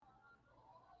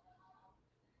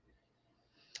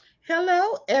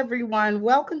Hello, everyone.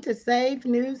 Welcome to Save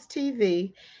News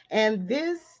TV. And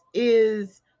this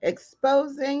is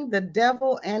Exposing the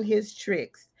Devil and His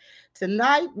Tricks.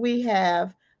 Tonight we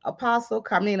have Apostle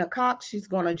Carmina Cox. She's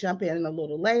going to jump in a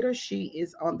little later. She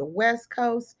is on the West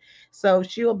Coast, so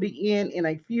she'll be in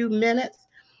a few minutes.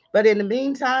 But in the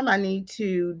meantime, I need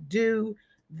to do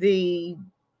the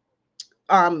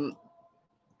um,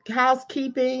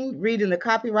 housekeeping, reading the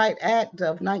Copyright Act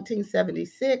of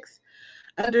 1976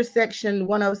 under Section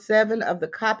 107 of the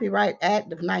Copyright Act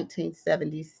of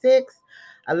 1976.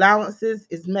 Allowances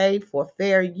is made for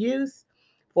fair use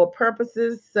for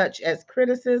purposes such as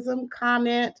criticism,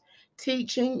 comment,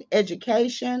 teaching,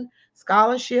 education,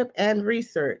 scholarship, and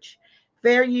research.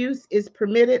 Fair use is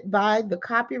permitted by the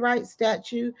copyright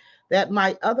statute that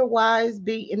might otherwise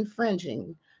be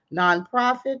infringing.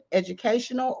 Nonprofit,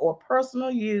 educational, or personal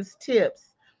use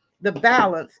tips the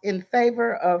balance in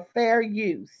favor of fair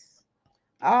use.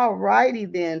 All righty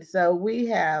then. So we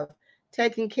have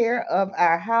taken care of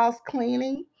our house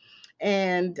cleaning,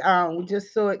 and we're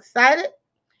just so excited.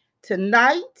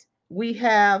 Tonight we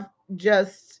have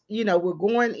just we're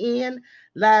going in.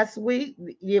 Last week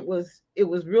it was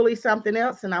really something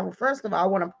else, and first of all I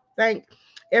want to thank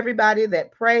everybody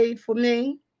that prayed for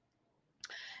me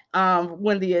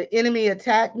when the enemy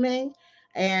attacked me.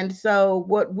 And so,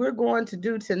 what we're going to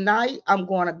do tonight, I'm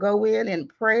going to go in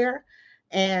prayer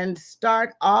and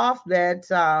start off that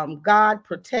God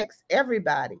protects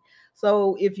everybody.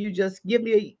 So, if you just give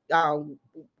me,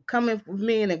 come in with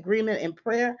me in agreement in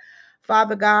prayer.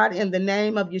 Father God, in the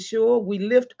name of Yeshua, we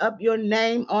lift up your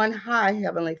name on high,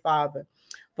 Heavenly Father.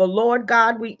 For Lord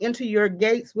God, we enter your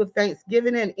gates with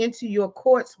thanksgiving and into your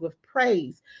courts with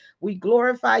praise. We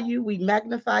glorify you, we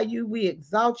magnify you, we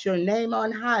exalt your name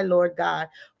on high, Lord God.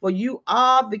 For you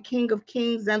are the King of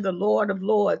kings and the Lord of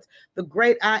lords, the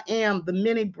great I am, the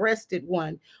many breasted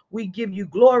one. We give you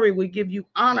glory, we give you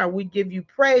honor, we give you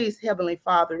praise, Heavenly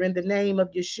Father, in the name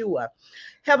of Yeshua.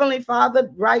 Heavenly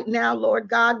Father, right now, Lord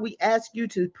God, we ask you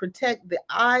to protect the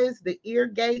eyes, the ear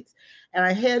gates, and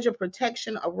a hedge of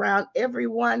protection around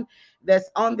everyone that's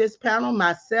on this panel,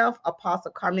 myself,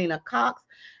 Apostle Carmina Cox,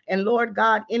 and Lord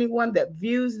God, anyone that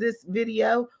views this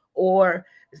video or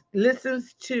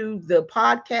listens to the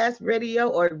podcast radio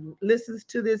or listens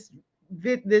to this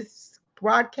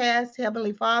broadcast,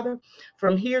 Heavenly Father,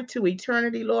 from here to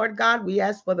eternity, Lord God, we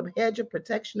ask for the hedge of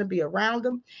protection to be around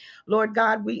them. Lord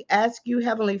God, we ask you,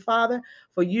 Heavenly Father,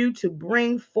 for you to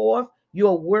bring forth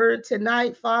your word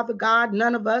tonight, Father God,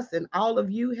 none of us and all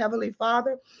of you, Heavenly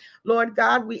Father. Lord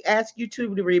God, we ask you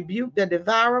to rebuke the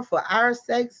devourer for our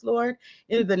sakes, Lord,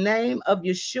 in the name of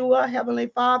Yeshua, Heavenly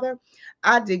Father.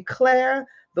 I declare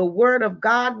the word of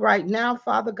God right now,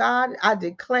 Father God. I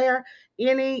declare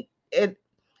any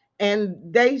and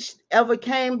they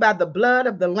overcame by the blood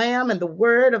of the lamb and the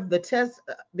word of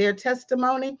their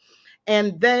testimony,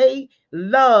 and they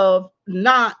love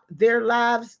not their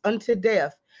lives unto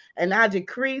death. And I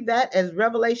decree that as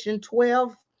Revelation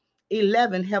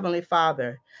 12:11, Heavenly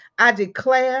Father. I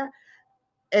declare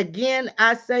again,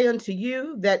 I say unto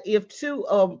you that if two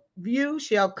of you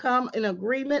shall come in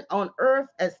agreement on earth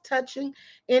as touching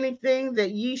anything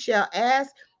that ye shall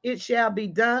ask, it shall be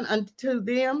done unto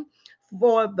them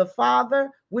for the Father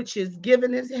which is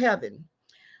given in heaven.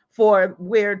 For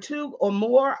where two or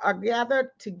more are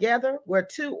gathered together, where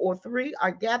two or three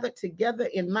are gathered together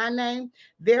in my name,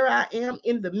 there I am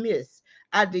in the midst.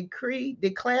 I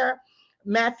declare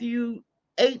Matthew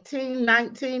 18,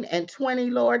 19, and 20,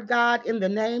 Lord God, in the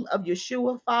name of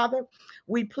Yeshua, Father.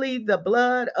 We plead the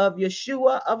blood of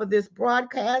Yeshua over this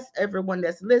broadcast, everyone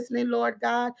that's listening, Lord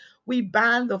God. We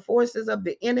bind the forces of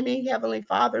the enemy, Heavenly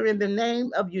Father, in the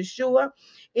name of Yeshua.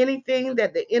 Anything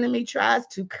that the enemy tries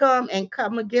to come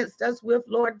against us with,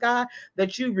 Lord God,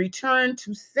 that you return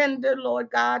to sender, Lord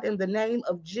God, in the name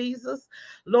of Jesus.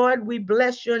 Lord, we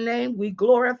bless your name. We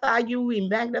glorify you. We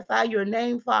magnify your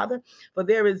name, Father, for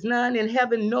there is none in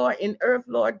heaven nor in earth,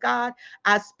 Lord God.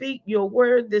 I speak your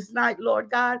word this night, Lord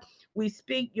God. We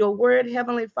speak your word,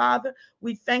 Heavenly Father.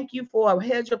 We thank you for a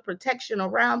hedge of protection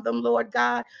around them, Lord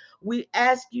God. We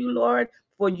ask you, Lord,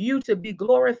 for you to be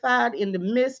glorified in the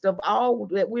midst of all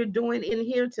that we're doing in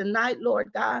here tonight,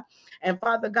 Lord God. And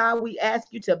Father God, we ask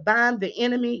you to bind the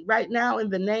enemy right now in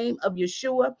the name of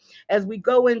Yeshua as we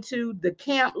go into the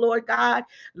camp, Lord God,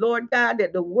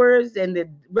 that the words and the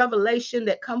revelation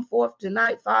that come forth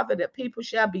tonight, Father, that people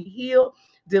shall be healed,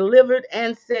 delivered,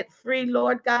 and set free,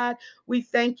 Lord God. We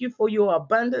thank you for your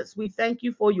abundance. We thank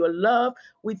you for your love.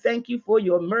 We thank you for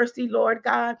your mercy, Lord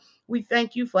God. We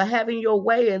thank you for having your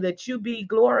way and that you be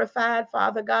glorified,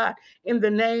 Father God, in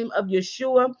the name of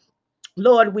Yeshua.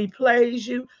 Lord, we praise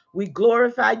you, we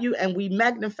glorify you, and we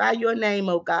magnify your name,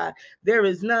 oh God. There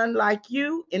is none like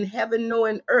you in heaven nor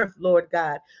in earth, Lord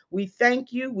God. We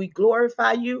thank you, we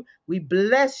glorify you, we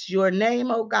bless your name,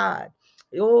 oh God.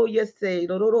 Oh, yes,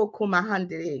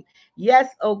 yes,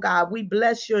 oh God, we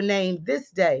bless your name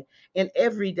this day and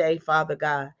every day, Father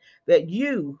God, that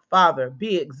you, Father,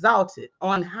 be exalted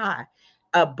on high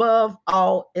above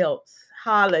all else.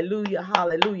 Hallelujah,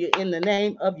 hallelujah. In the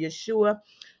name of Yeshua,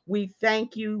 we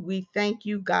thank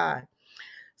you, God.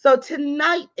 So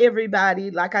tonight, everybody,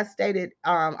 like I stated,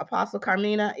 Apostle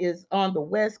Carmina is on the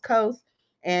West Coast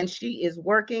and she is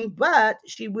working, but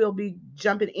she will be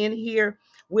jumping in here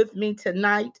with me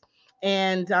tonight.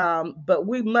 And but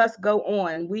we must go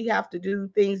on. We have to do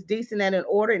things decent and in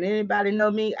order. And anybody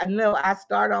know me? I know I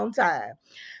start on time.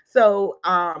 So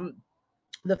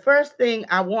the first thing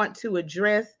I want to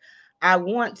address, I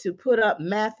want to put up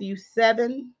Matthew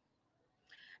 7.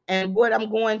 And what I'm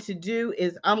going to do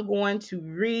is I'm going to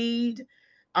read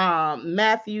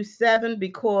Matthew 7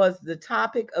 because the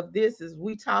topic of this is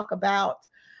we talk about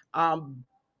um,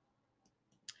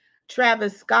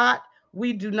 Travis Scott.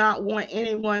 We do not want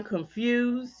anyone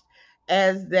confused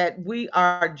as that we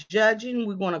are judging.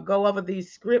 We're going to go over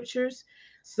these scriptures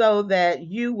so that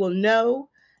you will know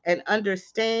and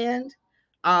understand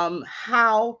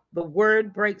how the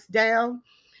word breaks down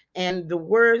and the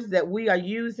words that we are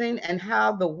using and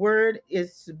how the word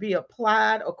is to be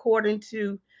applied according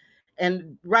to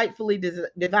and rightfully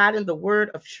dividing the word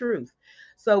of truth.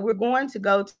 So we're going to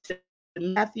go to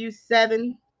Matthew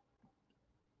 7,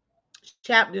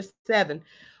 chapter 7.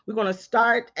 We're going to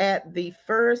start at the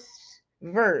first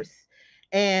verse.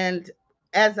 And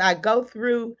as I go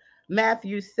through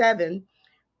Matthew 7,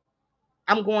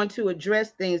 I'm going to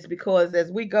address things because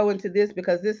as we go into this,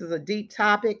 because this is a deep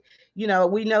topic, we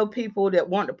know people that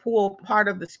want to pull part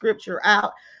of the scripture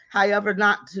out, however,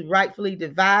 not to rightfully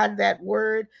divide that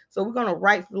word. So we're going to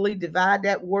rightfully divide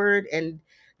that word and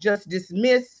just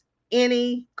dismiss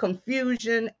any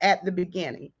confusion at the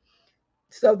beginning.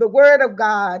 So the word of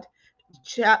God,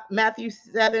 Matthew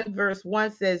 7, verse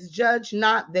 1 says, Judge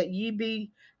not that ye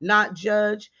be not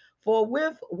judged, for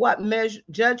with what measure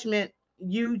judgment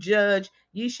you judge,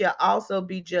 ye shall also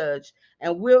be judged.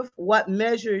 And with what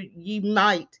measure ye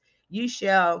might, ye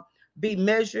shall be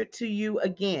measured to you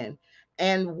again.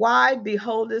 And why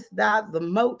beholdest thou the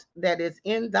mote that is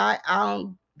in thy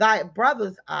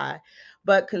brother's eye,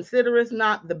 but considerest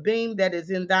not the beam that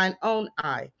is in thine own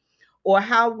eye? Or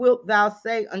how wilt thou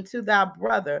say unto thy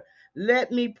brother,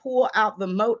 let me pull out the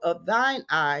mote of thine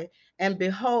eye, and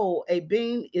behold, a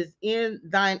beam is in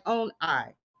thine own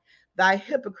eye? Thy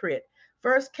hypocrite,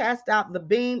 first cast out the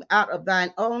beam out of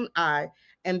thine own eye,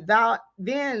 and thou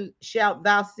then shalt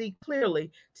thou see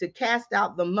clearly to cast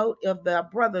out the mote of thy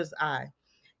brother's eye.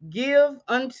 Give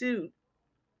unto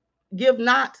Give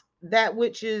not that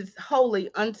which is holy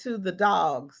unto the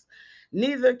dogs,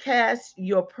 neither cast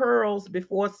your pearls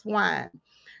before swine,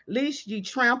 lest ye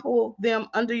trample them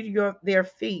under their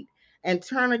feet, and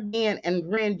turn again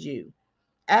and rend you.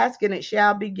 Ask, and it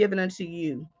shall be given unto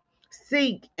you.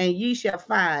 Seek, and ye shall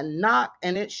find. Knock,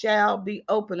 and it shall be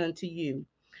open unto you.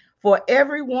 For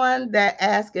everyone that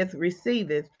asketh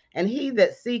receiveth, and he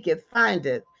that seeketh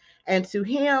findeth, and to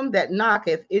him that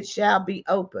knocketh it shall be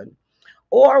open.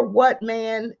 Or what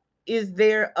man is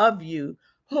there of you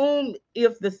whom,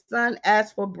 if the son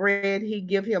asks for bread, he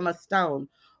give him a stone?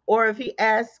 Or if he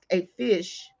asks a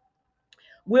fish,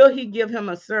 will he give him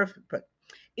a serpent?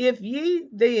 If ye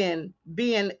then,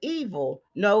 being evil,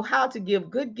 know how to give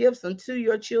good gifts unto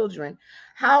your children,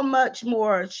 how much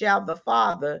more shall the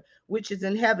Father which is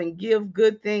in heaven give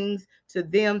good things to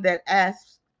them that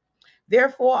ask?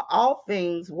 Therefore, all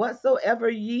things whatsoever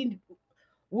ye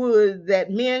would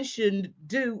that men should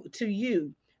do to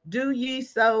you, do ye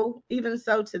so, even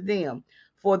so to them.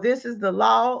 For this is the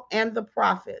law and the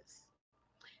prophets.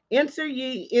 Enter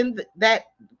ye in that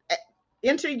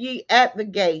enter ye at the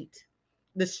gate,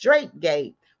 the straight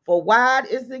gate, for wide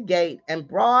is the gate, and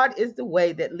broad is the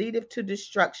way that leadeth to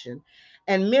destruction,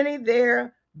 and many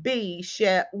there be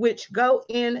which go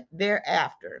in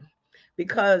thereafter.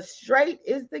 Because straight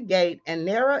is the gate, and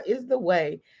narrow is the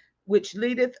way which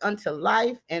leadeth unto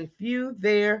life, and few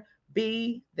there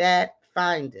be that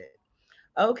find it.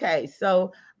 Okay,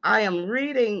 so I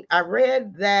read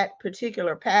that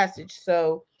particular passage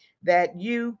so that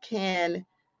you can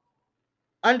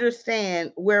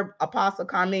understand where Apostle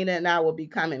Carmina and I will be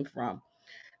coming from.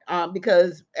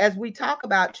 Because as we talk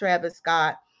about Travis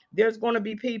Scott, there's going to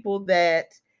be people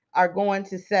that are going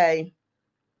to say,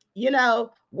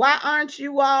 why aren't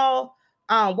you all,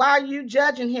 why are you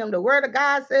judging him? The word of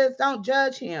God says don't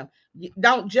judge him.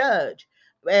 Don't judge.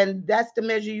 And that's the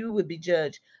measure you would be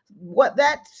judged. What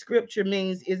that scripture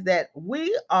means is that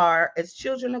we are, as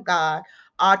children of God,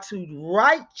 are to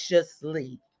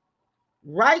righteously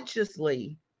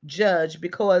judge,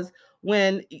 because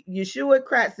when Yeshua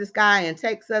cracks the sky and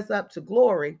takes us up to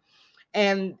glory,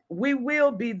 and we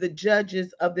will be the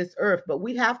judges of this earth, but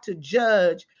we have to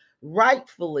judge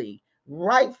rightfully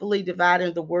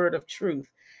dividing the word of truth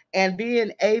and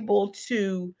being able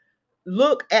to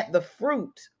look at the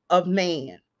fruit of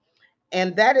man.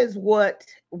 And that is what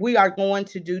we are going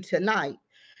to do tonight.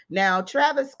 Now,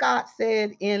 Travis Scott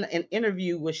said in an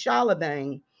interview with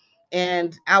Charlemagne,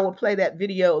 and I will play that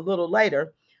video a little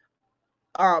later,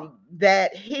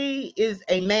 that he is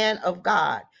a man of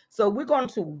God. So we're going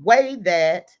to weigh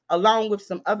that along with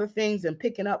some other things and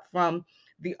picking up from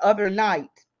the other night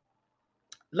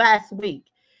last week.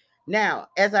 Now,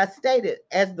 as I stated,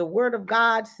 as the word of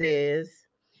God says,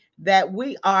 that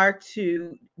we are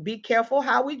to be careful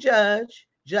how we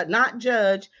not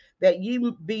judge, that ye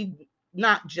be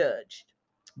not judged.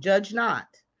 Judge not.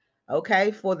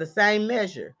 Okay, for the same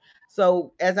measure.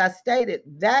 So, as I stated,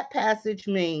 that passage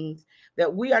means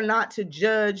that we are not to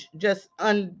judge just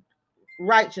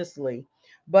unrighteously,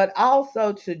 but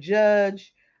also to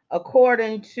judge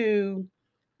according to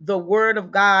the word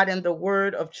of God and the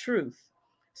word of truth.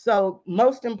 So,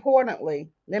 most importantly,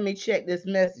 let me check this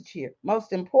message here.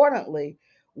 Most importantly,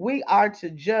 we are to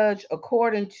judge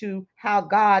according to how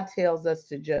God tells us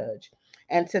to judge.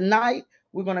 And tonight,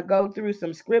 we're going to go through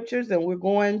some scriptures, and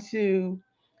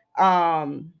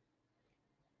um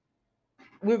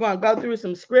we're going to go through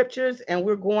some scriptures, and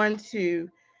we're going to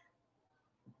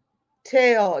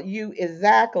tell you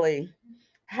exactly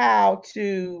how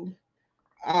to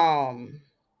um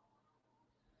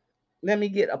let me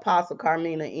get Apostle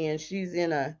Carmina in. She's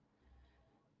in a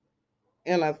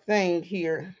thing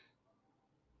here.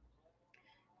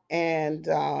 And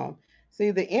see,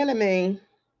 the enemy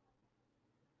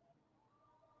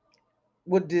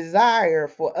would desire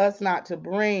for us not to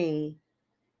bring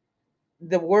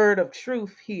the word of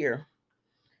truth here.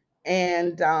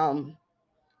 And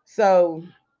so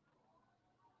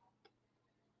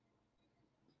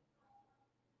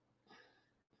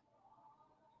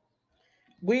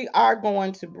we are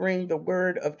going to bring the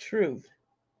word of truth.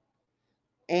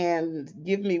 And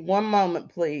give me one moment,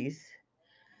 please.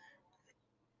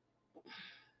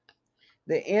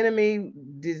 The enemy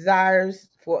desires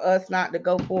for us not to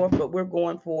go forth, but we're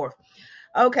going forth.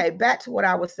 Okay, back to what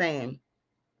I was saying.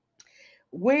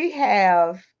 We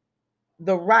have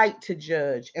the right to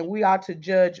judge, and we are to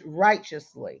judge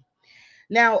righteously.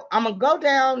 Now, I'm going to go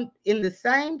down in the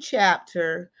same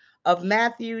chapter of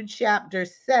Matthew, chapter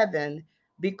 7,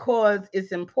 because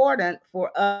it's important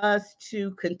for us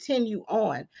to continue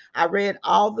on. I read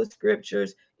all the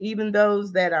scriptures, even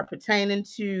those that are pertaining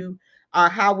to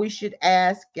how we should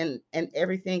ask and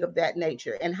everything of that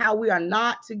nature, and how we are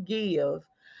not to give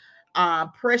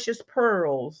precious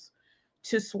pearls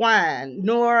to swine,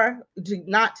 nor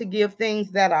not to give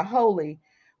things that are holy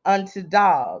unto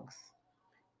dogs.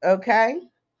 Okay?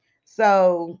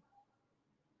 So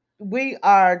we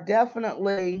are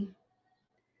definitely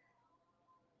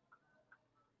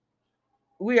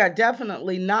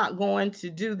not going to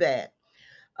do that.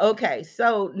 Okay,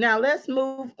 so now let's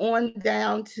move on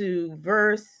down to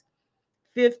verse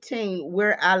 15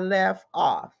 where I left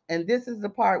off. And this is the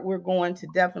part we're going to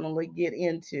definitely get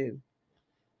into.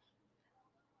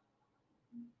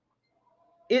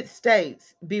 It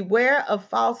states, "Beware of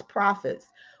false prophets,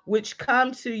 which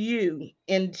come to you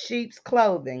in sheep's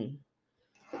clothing."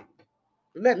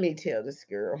 Let me tell this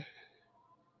girl.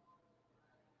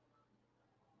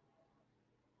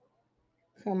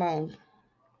 Come on.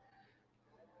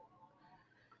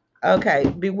 Okay,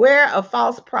 beware of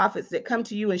false prophets that come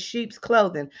to you in sheep's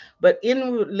clothing, but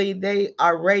inwardly they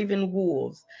are raven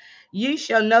wolves. Ye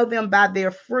shall know them by their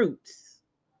fruits.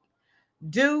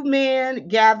 Do men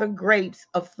gather grapes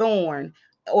of thorn,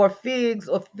 or figs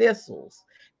of thistles?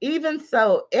 Even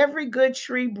so, every good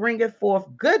tree bringeth forth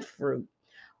good fruit,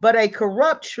 but a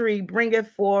corrupt tree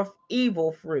bringeth forth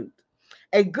evil fruit.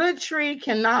 A good tree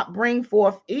cannot bring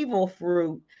forth evil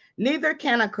fruit, neither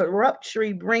can a corrupt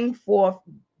tree bring forth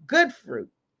good fruit.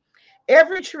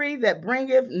 Every tree that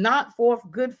bringeth not forth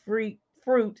good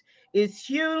fruit is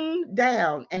hewn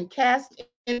down and cast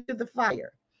into the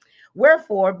fire.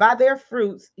 Wherefore, by their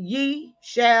fruits ye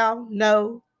shall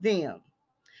know them.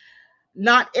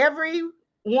 Not every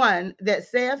one that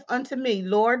saith unto me,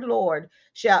 Lord, Lord,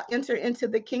 shall enter into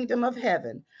the kingdom of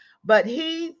heaven, but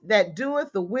he that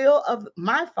doeth the will of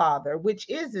my Father which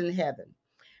is in heaven.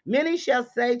 Many shall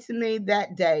say to me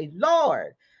that day,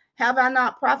 Lord, Have I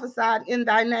not prophesied in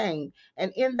thy name?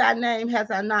 And in thy name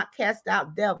has I not cast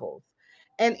out devils?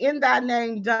 And in thy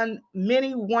name done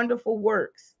many wonderful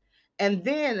works? And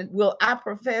then will I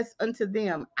profess unto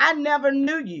them, I never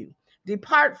knew you.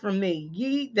 Depart from me,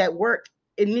 ye that work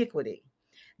iniquity.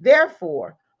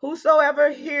 Therefore, whosoever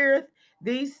heareth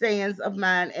these sayings of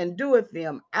mine and doeth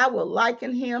them, I will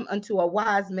liken him unto a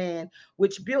wise man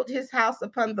which built his house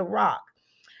upon the rock.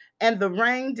 And the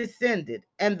rain descended,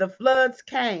 and the floods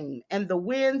came, and the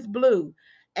winds blew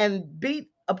and beat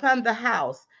upon the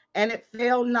house, and it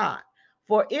fell not,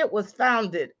 for it was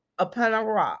founded upon a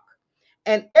rock.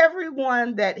 And every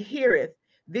one that heareth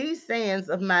these sayings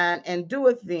of mine and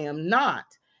doeth them not,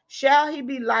 shall he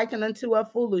be likened unto a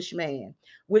foolish man,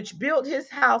 which built his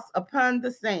house upon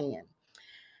the sand.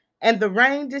 And the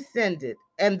rain descended,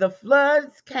 and the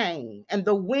floods came, and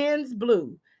the winds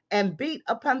blew and beat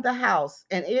upon the house,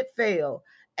 and it fell,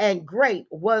 and great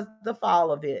was the fall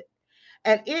of it.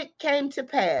 And it came to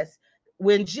pass,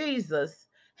 when Jesus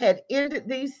had ended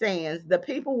these sayings, the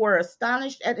people were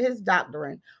astonished at his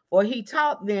doctrine, for he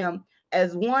taught them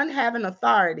as one having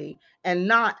authority and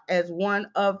not as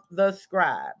one of the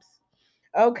scribes.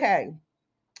 Okay,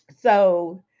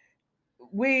 so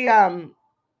we um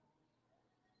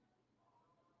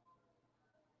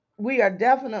we are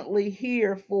definitely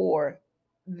here for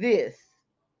this.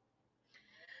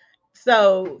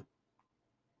 So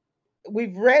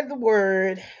we've read the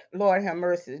word, Lord have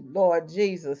mercy, Lord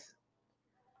Jesus.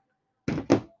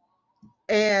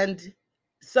 And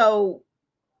so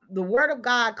the word of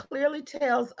God clearly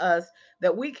tells us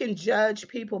that we can judge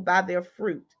people by their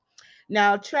fruit.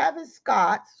 Now, Travis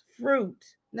Scott's fruit,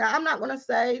 now I'm not going to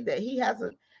say that he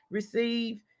hasn't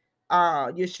received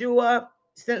Yeshua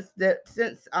since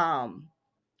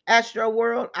Astro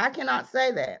World. I cannot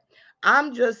say that.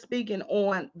 I'm just speaking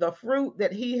on the fruit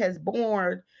that he has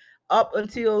borne up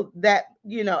until that,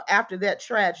 after that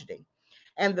tragedy.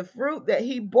 And the fruit that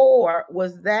he bore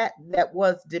was that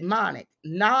was demonic,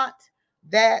 not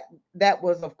that that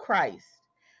was of Christ.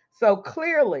 So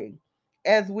clearly,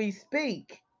 as we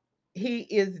speak, he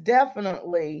is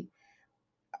definitely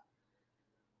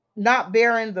not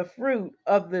bearing the fruit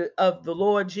of the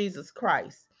Lord Jesus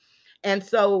Christ. And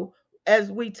so,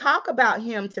 as we talk about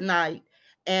him tonight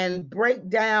and break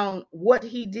down what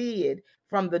he did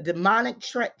from the demonic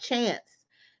chants,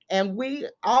 and we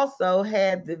also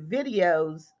had the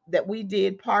videos that we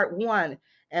did part one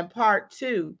and part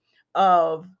two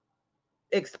of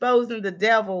exposing the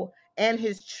devil and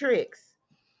his tricks.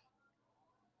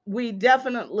 We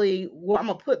definitely, well, I'm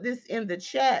going to put this in the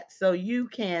chat so you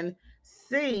can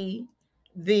see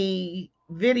the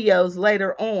videos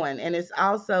later on. And it's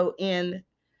also in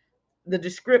the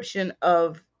description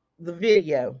of the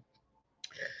video.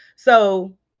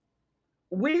 So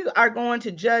we are going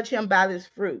to judge him by his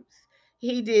fruits.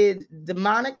 He did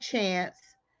demonic chants.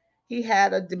 He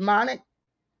had a demonic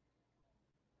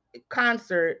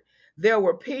concert. There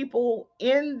were people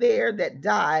in there that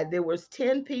died. There was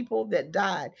 10 people that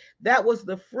died. That was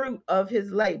the fruit of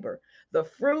his labor. The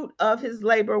fruit of his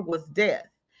labor was death.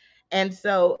 And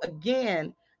so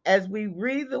again, as we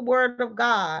read the word of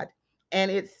God,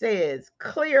 and it says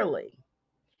clearly,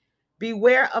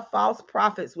 beware of false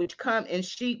prophets which come in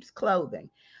sheep's clothing.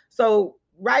 So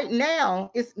right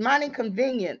now, it's mighty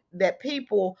convenient that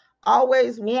people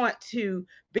always want to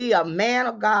be a man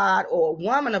of God or a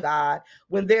woman of God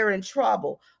when they're in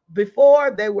trouble.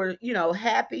 Before they were,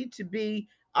 happy to be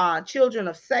children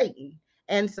of Satan.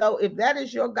 And so if that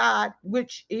is your God,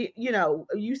 which,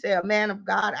 you say a man of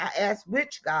God, I ask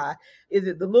which God? Is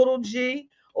it the little g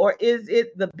or is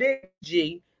it the big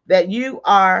G that you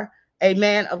are a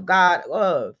man of God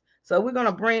of? So we're going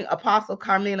to bring Apostle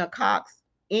Carmina Cox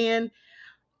in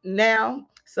now.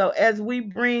 So as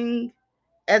we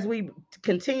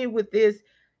continue with this,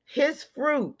 his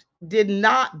fruit did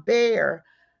not bear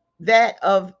that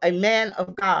of a man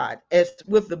of God, as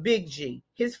with the big G.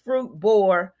 His fruit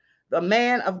bore the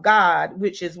man of God,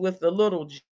 which is with the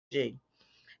little g.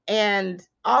 And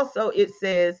also it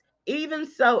says, even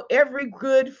so, every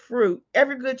good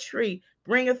tree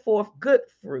bringeth forth good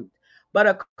fruit, but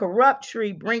a corrupt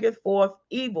tree bringeth forth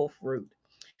evil fruit.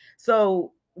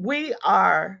 So we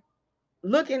are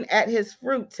looking at his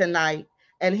fruit tonight,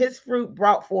 and his fruit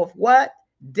brought forth what?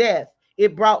 Death.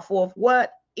 It brought forth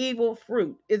what? Evil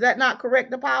fruit. Is that not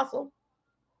correct, Apostle?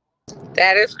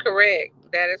 That is correct.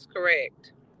 That is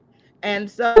correct. And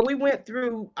so we went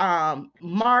through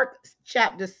Mark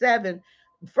chapter 7,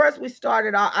 first I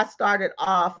started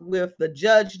off with the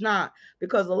judge not,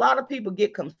 because a lot of people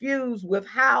get confused with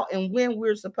how and when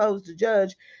we're supposed to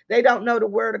judge. They don't know the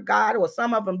word of God, or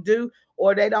some of them do,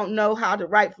 or they don't know how to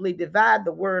rightfully divide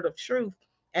the word of truth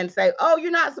and say, oh,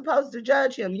 you're not supposed to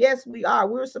judge him. Yes, we are.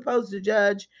 We're supposed to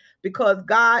judge, because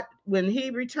God, when he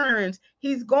returns,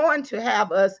 he's going to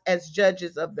have us as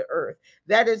judges of the earth.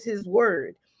 That is his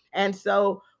word. And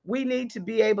so we need to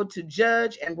be able to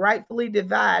judge and rightfully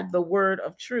divide the word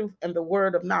of truth and the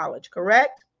word of knowledge,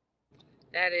 correct?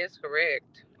 That is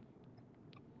correct.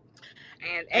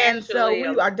 And And so actually,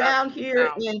 we are down here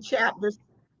um, in chapters.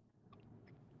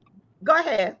 Go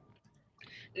ahead.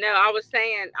 no, I was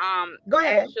saying, Go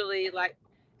ahead.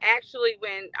 actually,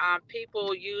 when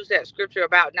people use that scripture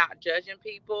about not judging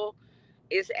people,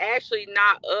 it's actually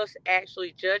not us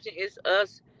actually judging. It's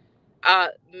us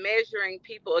measuring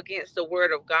people against the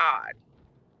word of God.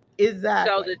 So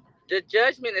Exactly. the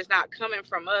judgment is not coming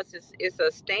from us. It's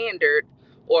a standard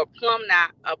or a plumb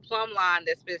line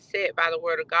that's been set by the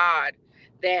word of God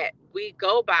that we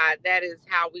go by. That is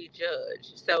how we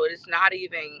judge. So it's not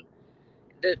even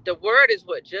the word is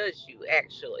what judges you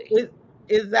actually. It,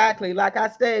 exactly. Like I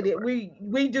said,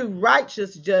 we do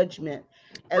righteous judgment,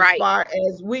 as Right, far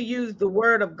as we use the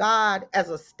word of God as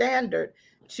a standard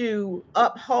to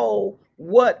uphold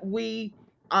what we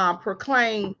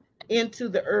proclaim into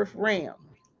the earth realm.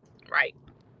 right.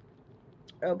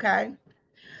 Okay.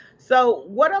 So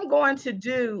what I'm going to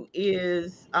do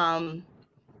is,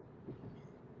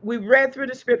 we read through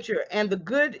the scripture, and the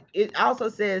good, it also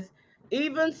says,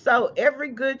 even so every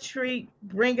good tree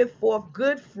bringeth forth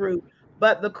good fruit,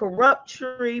 but the corrupt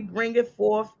tree bringeth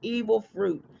forth evil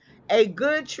fruit. A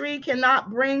good tree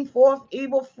cannot bring forth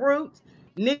evil fruit,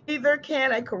 neither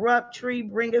can a corrupt tree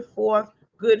bringeth forth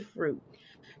good fruit.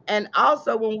 And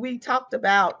also, when we talked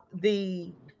about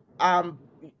um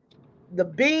the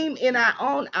beam in our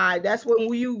own eye, that's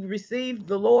when you receive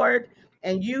the Lord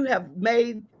and you have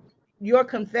made your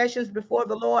confessions before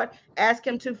the Lord, ask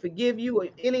him to forgive you of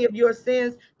any of your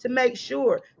sins, to make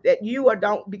sure that you are,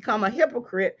 don't become a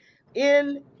hypocrite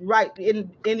in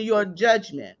your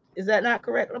judgment. Is that not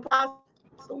correct, Apostle?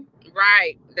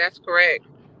 Right. That's correct.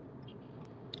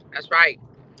 That's right.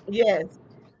 Yes.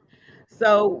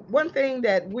 So one thing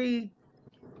that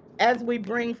as we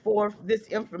bring forth this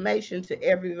information to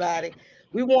everybody,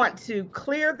 we want to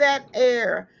clear that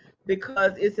air,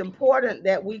 because it's important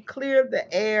that we clear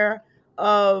the air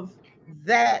of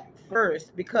that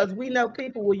first, because we know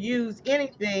people will use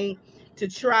anything to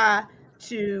try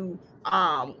to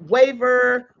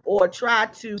waver or try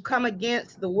to come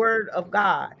against the word of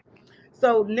God.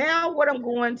 So now what I'm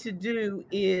going to do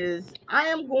is I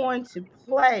am going to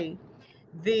play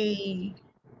the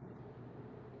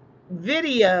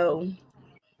video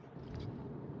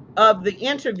of the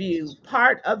interview,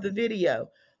 part of the video.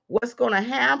 What's going to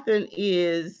happen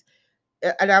is,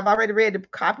 and I've already read the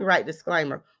copyright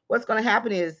disclaimer. What's going to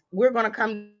happen is we're going to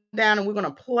come down and we're going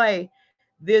to play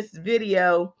this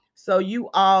video so you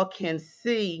all can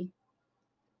see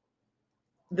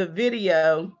the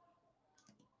video,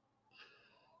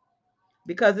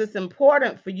 because it's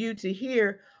important for you to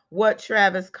hear what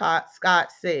Travis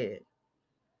Scott said.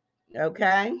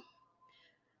 Okay.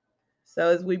 So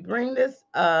as we bring this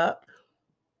up,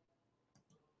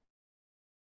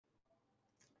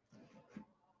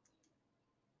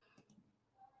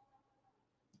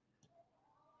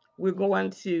 we're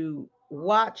going to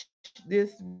watch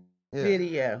this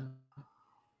video. Yeah.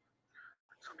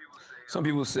 Some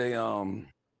people say,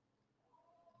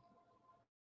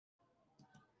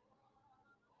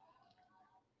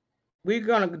 We're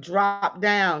going to drop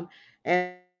down,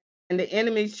 and the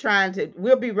enemy's trying to,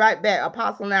 we'll be right back.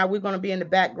 Apostle, now we're going to be in the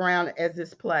background as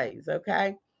this plays.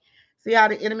 Okay. See how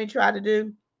the enemy tried to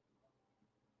do?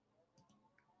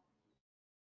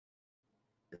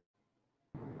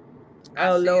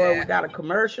 Oh I see Lord, we that. got a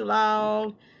commercial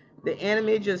on. The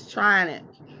enemy just trying it.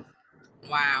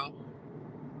 Wow.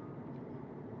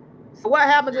 So what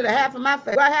happened to the half of my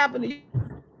face? What happened to you?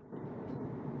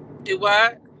 Do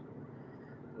what?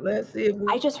 Let's see if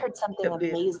we I just heard something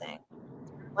this. amazing.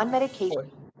 One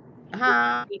medication.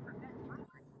 Huh? I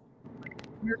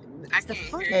It's the can't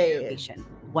first hear you. medication.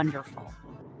 Wonderful.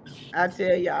 I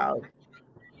tell y'all.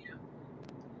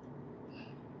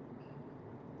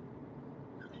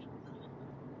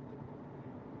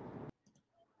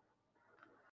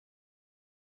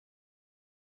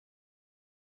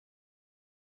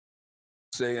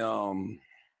 say,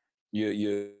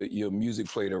 your music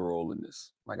played a role in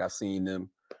this. Like I've seen them,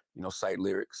 cite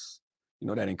lyrics,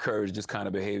 that encourage this kind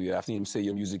of behavior. I've seen them say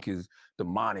your music is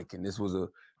demonic and this was a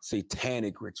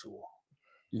satanic ritual.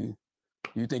 Yeah.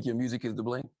 You think your music is to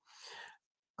blame?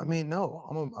 I mean, no.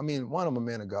 I'm a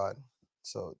man of God.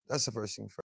 So that's the first thing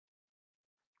first.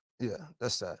 Yeah,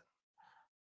 that's that.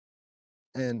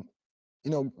 And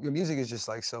your music is just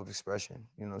like self-expression,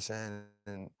 you know what I'm saying?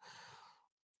 And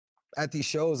at these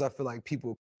shows, I feel like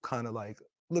people kind of like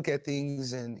look at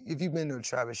things, and if you've been to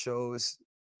Travis shows,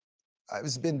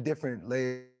 it's been different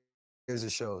layers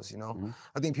of shows, Mhm.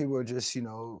 I think people are just,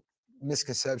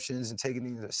 misconceptions and taking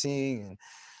things they're seeing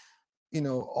and,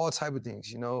 all type of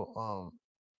things, and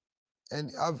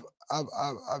I've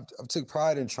took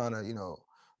pride in trying to,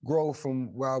 grow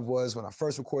from where I was when I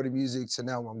first recorded music to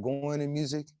now where I'm going in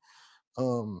music.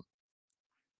 Um,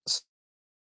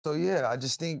 so yeah, I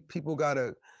just think people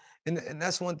gotta, and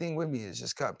that's one thing with me is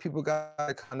just people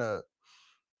gotta kind of,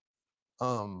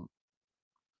 um,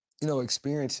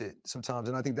 experience it sometimes,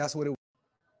 and I think that's what it.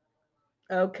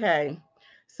 Okay.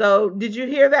 So did you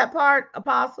hear that part,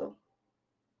 Apostle?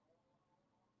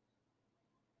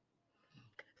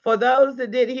 For those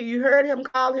that did hear, you heard him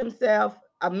call himself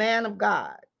a man of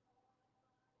God.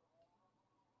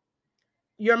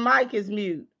 Your mic is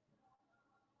mute.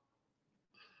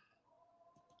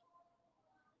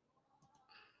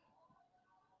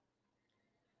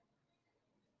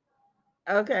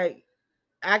 Okay.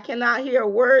 I cannot hear a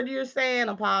word you're saying,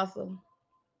 Apostle.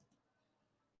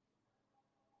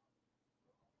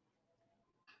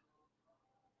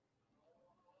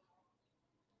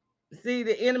 See,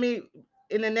 the enemy,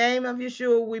 in the name of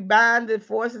Yeshua, we bind the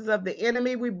forces of the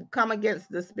enemy. We come against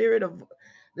the spirit of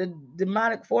the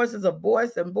demonic forces of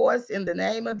voice and voice in the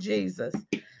name of Jesus.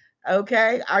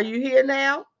 Okay. Are you here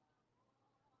now?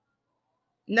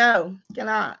 No,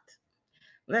 cannot.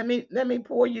 Let me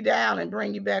pull you down and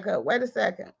bring you back up. Wait a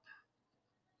second.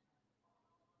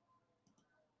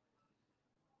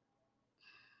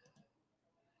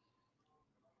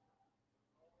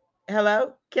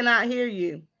 Hello? Cannot hear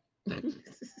you.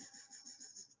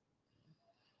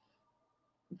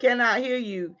 Cannot hear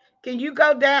you. Can you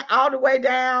go down all the way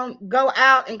down, go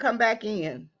out and come back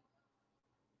in?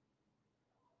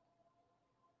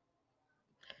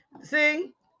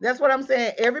 See? That's what I'm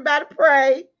saying. Everybody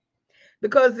pray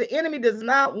because the enemy does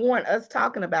not want us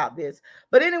talking about this.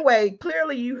 But anyway,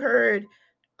 clearly you heard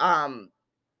um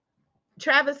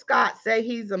Travis Scott say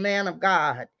he's a man of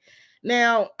God.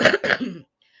 Now, the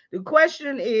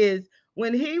question is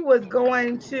when he was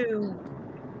going to,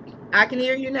 I can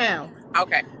hear you now.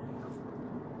 Okay.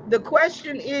 The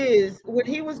question is when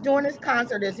he was doing his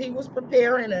concert, as he was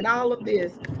preparing and all of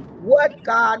this, what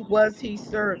God was he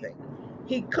serving?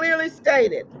 He clearly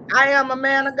stated, I am a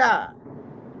man of God.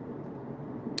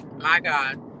 My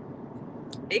God.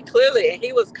 He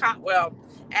was, well,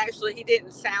 actually, he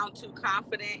didn't sound too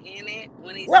confident in it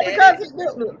when he Well, said because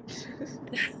it.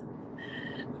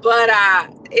 But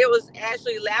it was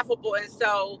actually laughable. And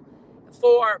so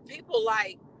for people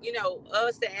like,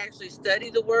 us that actually study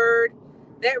the word,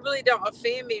 that really don't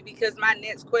offend me because my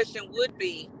next question would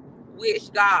be,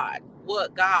 which God?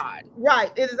 What God?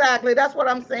 Right, exactly. That's what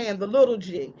I'm saying, the little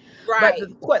g. But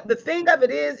Right. the thing of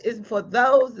it is for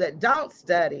those that don't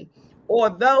study or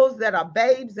those that are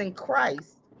babes in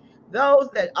Christ, those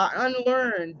that are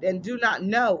unlearned and do not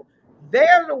know,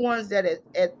 they're the ones that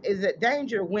is at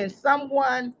danger when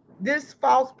someone, this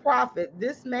false prophet,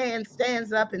 this man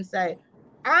stands up and say,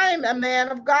 I'm a man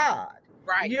of God.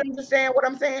 Right. You understand what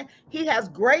I'm saying? He has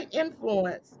great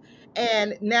influence.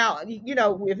 And now,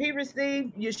 if he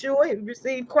received Yeshua, he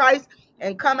received Christ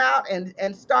and come out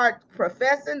and start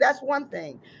professing, that's one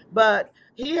thing. But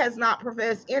he has not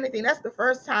professed anything. That's the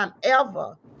first time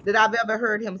ever that I've ever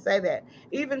heard him say that.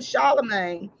 Even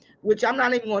Charlemagne, which I'm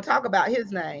not even going to talk about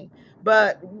his name,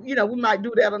 but we might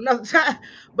do that another time.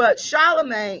 But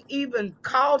Charlemagne even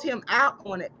called him out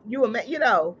on it. You're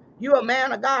a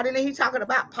man of God. And then he's talking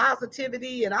about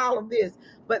positivity and all of this.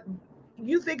 But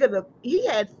you think of he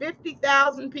had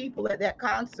 50,000 people at that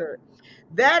concert.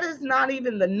 That is not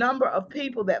even the number of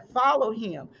people that follow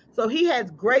him. So he has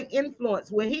great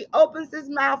influence. When he opens his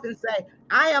mouth and say,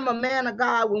 I am a man of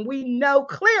God, when we know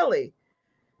clearly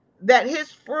that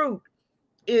his fruit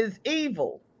is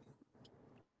evil,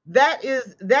 that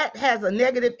has a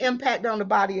negative impact on the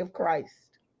body of Christ.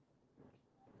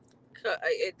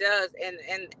 It does.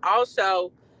 And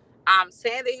also, I'm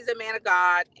saying that he's a man of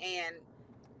God, and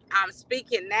I'm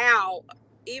speaking now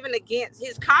even against,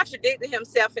 he's contradicting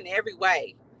himself in every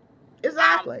way.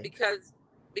 Exactly.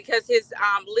 Because his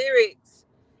lyrics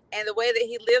and the way that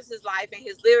he lives his life and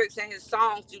his lyrics and his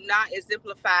songs do not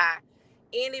exemplify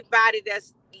anybody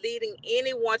that's leading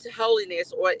anyone to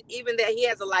holiness, or even that he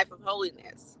has a life of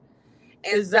holiness.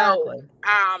 And Exactly.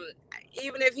 so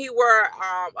even if he were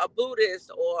a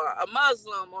Buddhist or a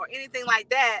Muslim or anything like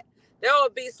that, there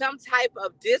would be some type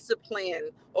of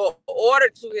discipline or order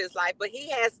to his life, but he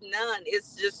has none.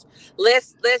 It's just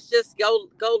let's just go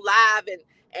live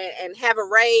and have a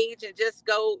rage and just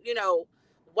go,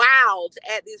 wild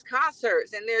at these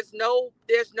concerts, and there's no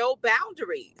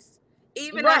boundaries,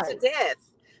 even unto Right.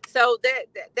 death. So that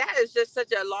is just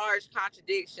such a large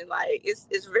contradiction. Like it's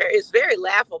very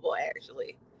laughable,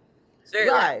 actually. It's very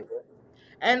Right. laughable.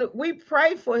 And we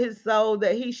pray for his soul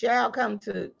that he shall come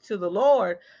to the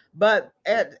Lord. But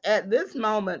at this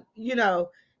moment,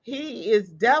 he is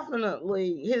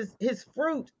definitely his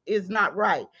fruit is not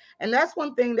right. And that's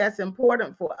one thing that's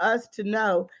important for us to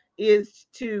know, is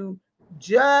to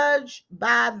judge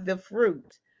by the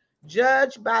fruit.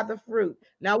 Judge by the fruit.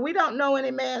 Now, we don't know any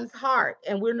man's heart,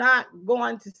 and we're not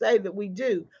going to say that we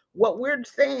do. What we're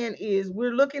saying is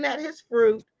we're looking at his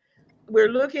fruit, we're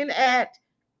looking at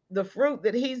the fruit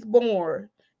that he's borne,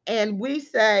 and we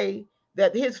say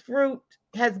that his fruit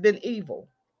has been evil.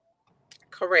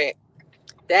 Correct.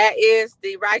 That is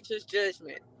the righteous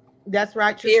judgment. That's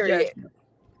righteous Period. judgment.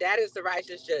 That is the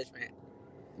righteous judgment.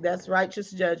 That's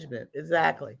righteous judgment.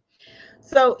 Exactly.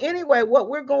 So anyway, what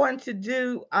we're going to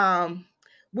do,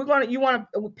 you want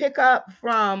to pick up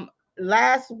from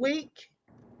last week?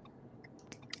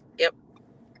 Yep.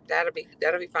 That'll be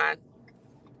fine.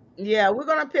 Yeah, we're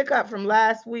going to pick up from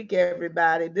last week,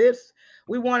 everybody.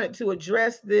 We wanted to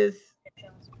address this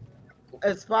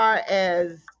as far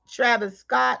as Travis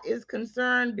Scott is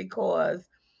concerned, because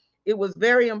it was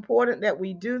very important that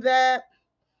we do that.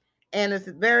 And it's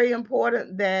very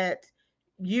important that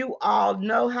you all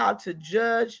know how to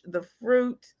judge the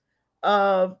fruit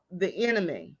of the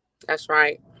enemy. That's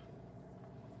right.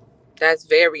 That's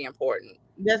very important.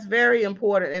 That's very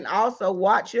important. And also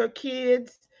watch your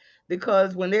kids,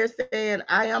 because when they're saying,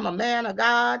 I am a man of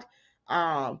God,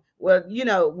 well,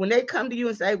 when they come to you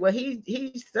and say, well,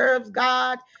 he serves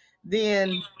God,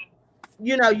 then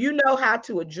you know how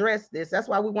to address this. That's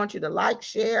why we want you to like,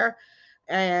 share,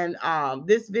 and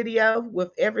this video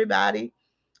with everybody,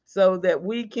 so that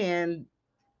we can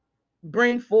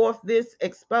bring forth this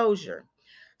exposure.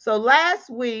 So last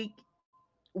week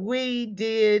we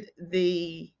did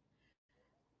the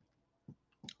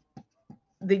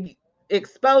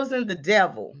exposing the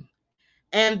devil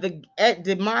and the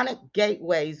demonic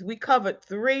gateways. We covered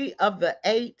 3 of the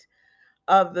 8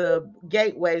 of the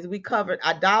gateways. We covered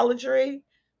idolatry,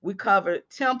 we covered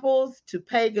temples to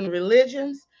pagan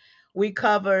religions, we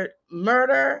covered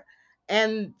murder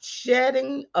and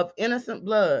shedding of innocent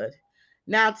blood.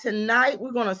 Now, tonight,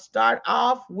 we're going to start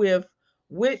off with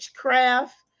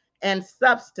witchcraft and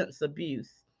substance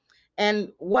abuse.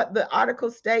 And what the article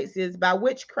states is, by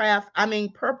witchcraft, I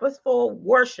mean purposeful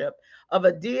worship of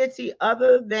a deity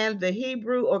other than the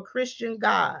Hebrew or Christian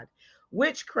God.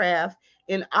 Witchcraft,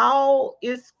 in all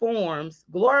its forms,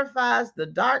 glorifies the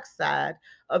dark side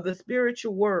of the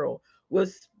spiritual world,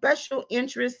 with special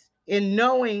interest in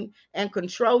knowing and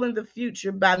controlling the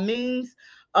future by means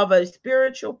of a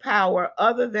spiritual power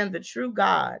other than the true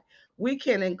God. We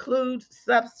can include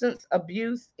substance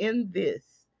abuse in this.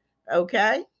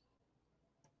 Okay?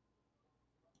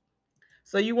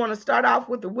 So you want to start off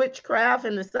with the witchcraft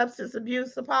and the substance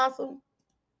abuse, Apostle?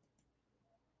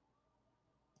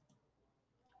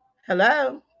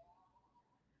 Hello?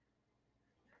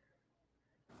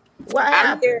 What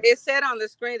I'm here. happened? It said on the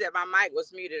screen that my mic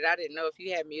was muted. I didn't know if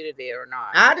you had muted it or not.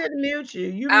 I didn't mute you.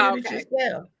 You Oh, muted okay.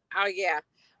 yourself. Oh, yeah.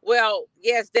 Well,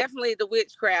 yes, definitely the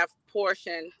witchcraft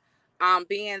portion,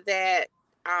 being that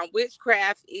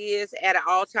witchcraft is at an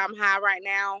all-time high right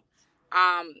now.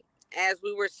 As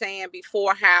we were saying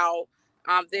before, how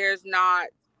there's not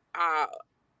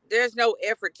there's no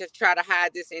effort to try to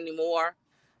hide this anymore.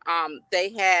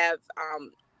 They have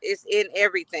it's in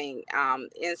everything,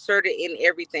 inserted in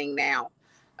everything now,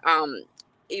 um,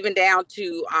 even down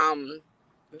to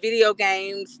video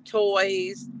games,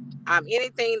 toys,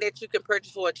 anything that you can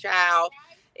purchase for a child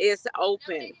is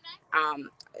open.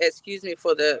 Excuse me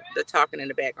for the talking in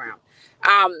the background.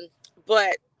 Um,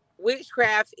 but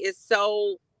witchcraft is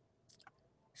so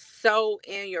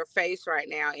in your face right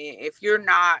now, and if you're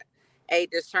not a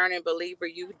discerning believer,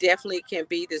 you definitely can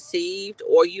be deceived,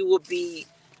 or you will be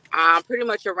pretty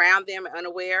much around them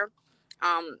unaware.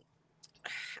 um,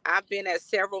 I've been at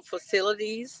several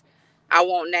facilities, I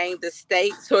won't name the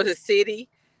states or the city,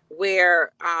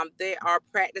 where they are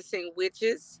practicing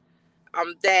witches,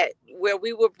 that where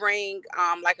we would bring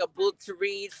like a book to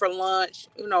read for lunch,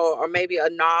 or maybe a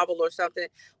novel or something.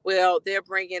 Well, they're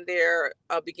bringing their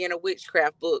beginner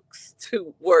witchcraft books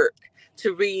to work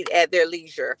to read at their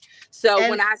leisure. So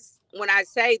And when I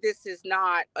say this is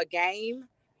not a game,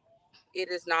 it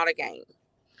is not a game.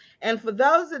 And for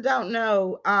those that don't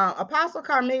know, Apostle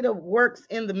Carmita works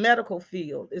in the medical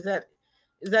field. Is that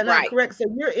not Right. correct? So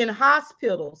you're in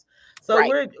hospitals. So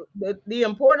Right. the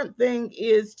important thing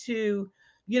is to,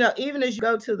 even as you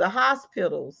go to the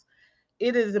hospitals,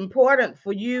 it is important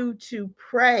for you to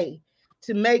pray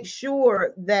to make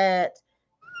sure that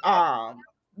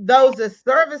those that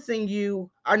servicing you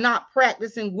are not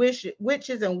practicing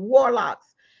witches and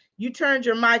warlocks. You turned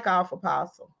your mic off,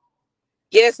 Apostle.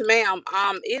 Yes, ma'am.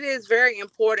 It is very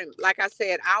important. Like I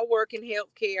said, I work in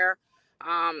healthcare,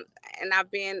 and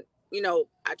I've been,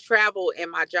 I travel in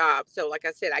my job. So, like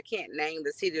I said, I can't name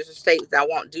the cities or states. I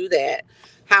won't do that.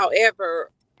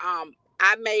 However,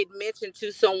 I made mention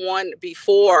to someone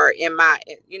before in my,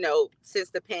 since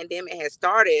the pandemic has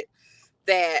started,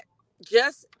 that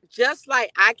just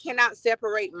like I cannot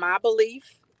separate my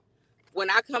belief when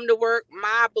I come to work,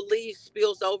 my belief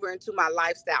spills over into my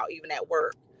lifestyle, even at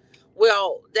work.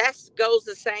 Well, that goes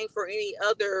the same for any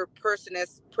other person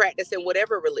that's practicing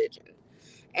whatever religion.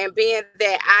 And being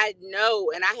that I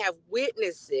know and I have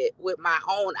witnessed it with my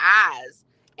own eyes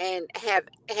and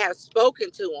have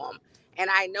spoken to them, and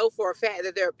I know for a fact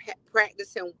that they're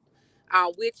practicing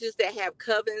witches that have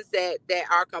covens that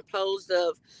are composed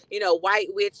of,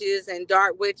 white witches and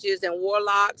dark witches and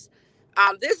warlocks.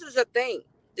 This is a thing.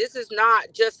 This is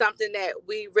not just something that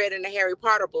we read in the Harry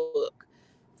Potter book.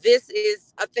 This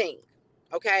is a thing,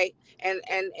 okay? And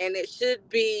we should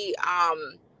be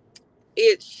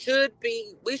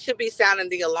sounding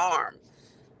the alarm.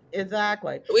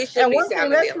 Exactly. We should And be one thing,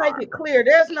 sounding the let's make alarm. it clear: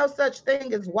 there's no such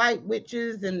thing as white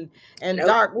witches and Nope.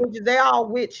 dark witches. They all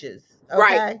witches.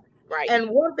 Right. Okay. Right. And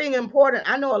one thing important,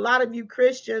 I know a lot of you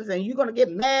Christians, and you're gonna get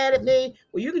mad at me.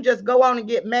 Well, you can just go on and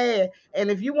get mad. And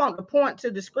if you want to point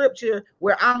to the scripture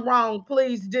where I'm wrong,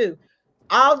 please do.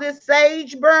 All this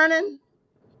sage burning,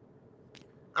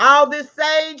 you're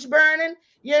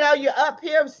up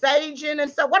here saging and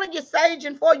so what are you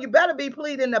saging for? You better be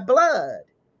pleading the blood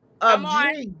Come of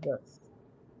on. Jesus.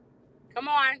 Come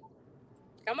on.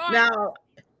 Come on. Now,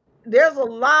 there's a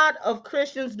lot of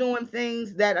Christians doing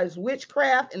things that is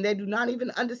witchcraft, and they do not even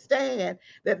understand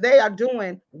that they are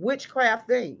doing witchcraft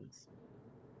things.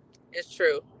 It's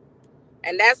true.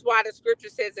 And that's why the scripture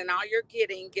says, in all you're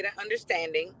getting, get an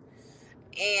understanding.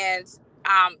 And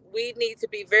we need to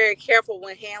be very careful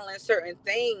when handling certain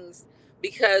things,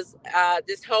 because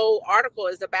this whole article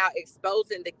is about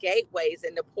exposing the gateways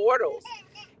and the portals.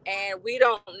 And we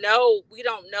don't know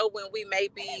when we may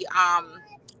be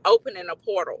opening a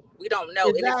portal. We don't know.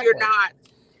 And Exactly.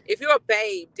 if you're a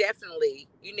babe, definitely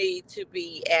you need to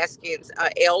be asking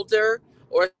an elder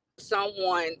or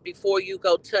someone before you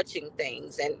go touching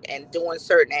things and doing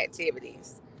certain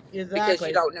activities, because you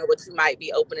Exactly. don't know what you might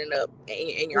be opening up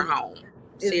in your home.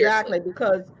 Seriously. Exactly.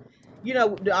 Because,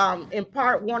 in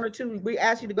part 1 or 2, we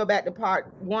asked you to go back to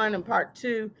part 1 and part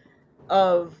 2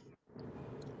 of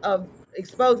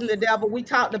exposing the devil. We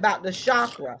talked about the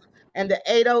chakra and the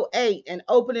 808 and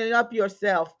opening up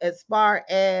yourself as far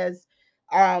as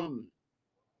um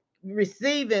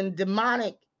receiving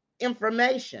demonic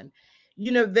information.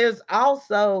 There's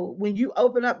also, when you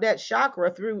open up that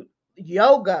chakra through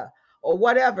yoga or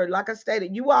whatever, like I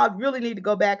stated, you all really need to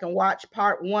go back and watch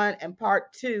part 1 and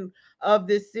part 2 of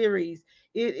this series.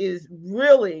 It is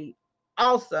really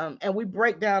awesome, and we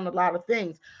break down a lot of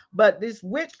things. But this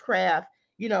witchcraft,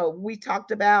 we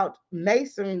talked about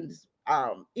Masons,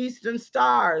 Eastern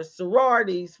Stars,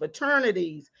 sororities,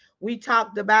 fraternities. We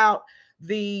talked about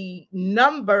the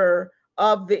number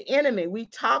of the enemy. We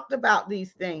talked about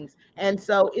these things. And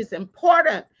so it's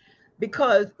important,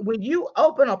 because when you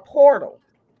open a portal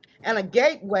and a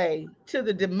gateway to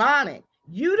the demonic,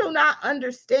 you do not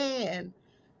understand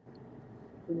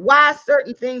why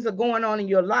certain things are going on in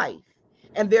your life.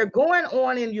 And they're going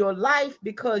on in your life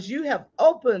because you have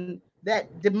opened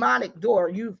that demonic door.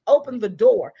 You've opened the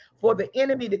door for the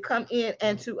enemy to come in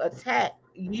and to attack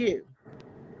you.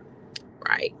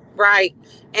 Right.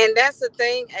 And that's the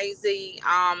thing, AZ.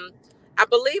 I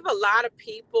believe a lot of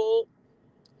people,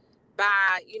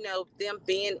 by them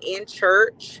being in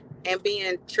church and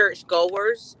being church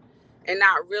goers and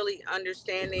not really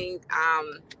understanding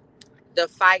the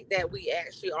fight that we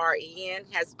actually are in,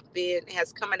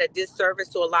 has come at a disservice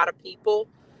to a lot of people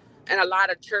and a lot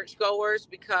of churchgoers,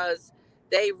 because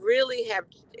they really have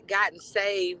gotten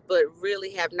saved but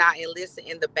really have not enlisted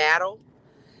in the battle.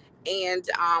 And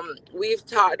we've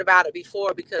talked about it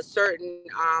before, because certain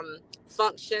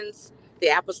functions, the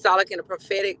apostolic and the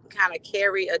prophetic, kind of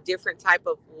carry a different type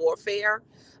of warfare,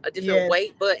 a different Yes.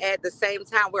 weight, but at the same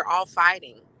time we're all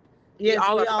fighting. We Yes,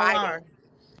 all we are all fighting. are.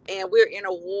 and we're in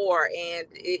a war, and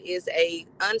it is a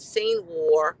unseen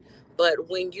war. But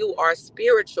when you are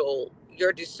spiritual,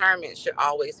 your discernment should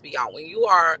always be on.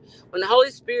 When the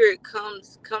Holy Spirit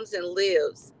comes and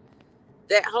lives,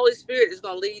 that Holy Spirit is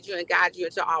going to lead you and guide you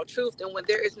into all truth. And when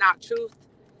there is not truth,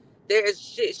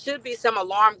 should be some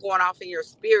alarm going off in your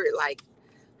spirit, like,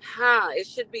 it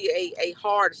should be a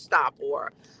hard stop,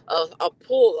 or a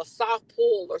pull, a soft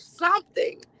pull, or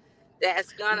something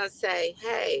that's gonna say,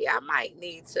 hey, I might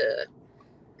need to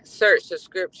search the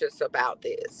scriptures about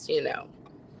this,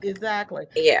 Exactly.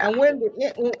 Yeah. And when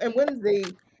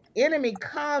the enemy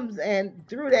comes and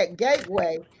through that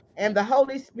gateway, and the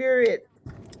Holy Spirit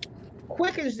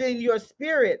quickens in your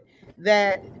spirit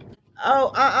that,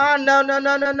 no, no,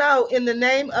 no, no, no. In the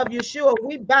name of Yeshua,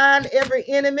 we bind every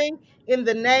enemy in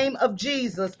the name of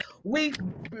Jesus.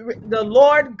 The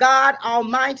Lord God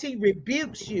Almighty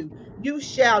rebukes you. You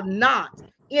shall not,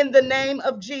 in the name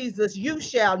of Jesus, you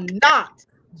shall not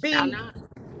Shall be not.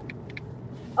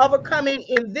 overcoming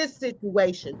in this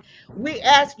situation. We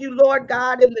ask you, Lord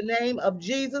God, in the name of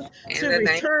Jesus, In to the name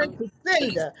return of to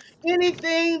Jesus. sender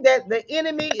anything that the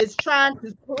enemy is trying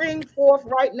to bring forth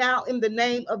right now in the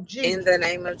name of In Jesus. the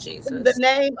name of In the Jesus.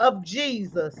 name of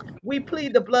Jesus, we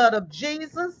plead the blood of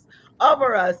Jesus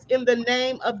over us in the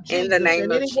name of In the Jesus. name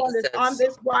And of anyone that's on Jesus.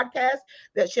 this broadcast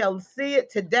that shall see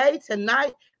it today,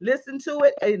 tonight, listen to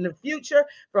it in the future,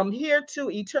 from here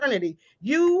to eternity,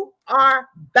 you are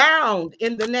bound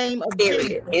in the name of Jesus.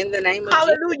 Period. In the name of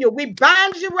Jesus. Hallelujah. We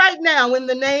bind you right now in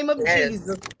the name of Yes.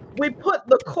 Jesus. We put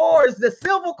the cords, the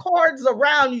silver cords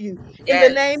around you in the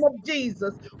Yes. name of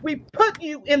Jesus. We put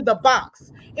you in the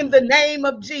box in the name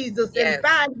of Jesus and Yes.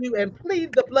 bind you and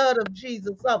plead the blood of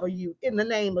Jesus over you in the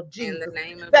name of In the Jesus.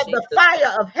 name of That the Jesus.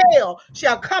 fire of hell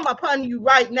shall come upon you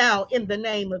right now in the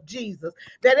name of Jesus.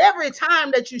 That every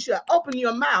time that you shall open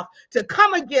your mouth to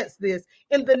come against this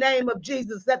in the name of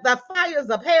Jesus, that the fires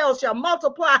of hell shall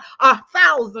multiply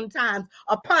 1,000 times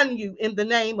upon you in the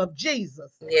name of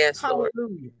Jesus. Yes, Lord.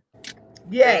 Hallelujah.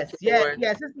 Thank Yes, you, yes, Lord.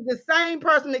 yes. This is the same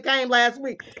person that came last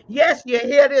week. Yes, you're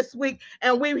here this week,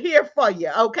 and we're here for you,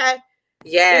 okay?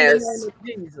 In the name Yes. of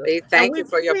Jesus. We And thank we you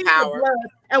for your plead the power. blood,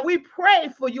 and we pray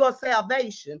for your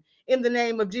salvation in the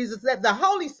name of Jesus, that the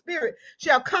Holy Spirit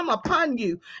shall come upon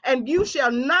you, and you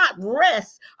shall not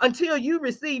rest until you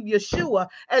receive Yeshua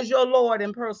as your Lord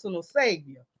and personal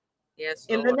Savior. Yes,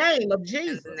 In the Lord. name of In the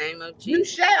Jesus, name of you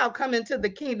Jesus. shall come into the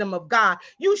kingdom of God.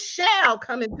 You shall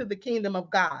come into the kingdom of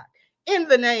God in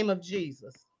the name of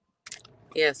Jesus.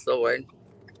 Yes, Lord.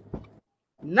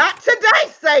 Not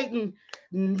today, Satan.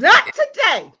 Not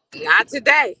today. Not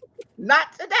today. Not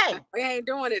today. We ain't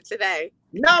doing it today.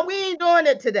 No, we ain't doing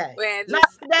it today. We ain't Not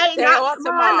just today, today not or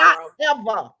tomorrow, not tomorrow.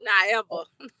 ever. Not ever.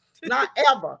 Not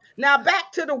ever. Now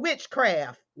back to the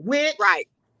witchcraft. Right.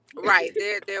 Right.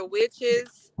 They're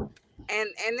witches, and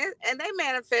they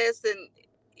manifest, and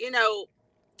you know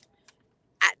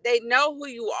they know who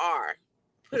you are.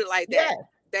 Put it like that. Yes.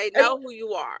 They And know who you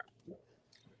are,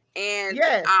 and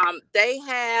yes. they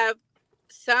have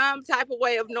some type of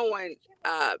way of knowing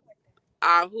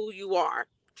who you are.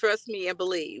 Trust me and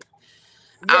believe.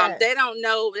 Yes. They don't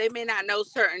know. They may not know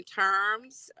certain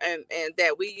terms and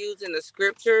that we use in the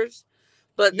scriptures,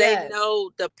 but they Yes.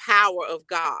 know the power of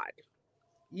God,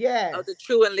 of Yes. the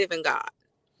true and living God.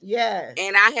 Yes.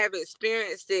 And I have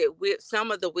experienced it with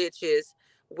some of the witches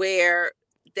where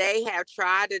they have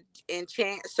tried to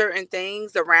enchant certain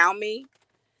things around me,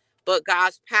 but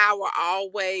God's power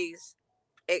always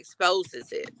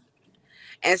exposes it.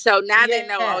 And so now they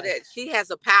know, oh, Yes. that she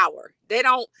has a power. They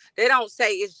don't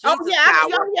say it's Oh Jesus' yeah. power,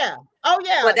 Oh yeah. Oh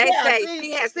yeah. but they Yeah. say See,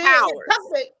 she has see it.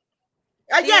 powers.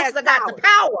 She Yes, has I got the powers.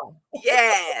 power.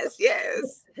 Yes,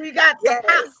 yes, We got the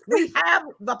power. yes. We have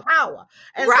the power.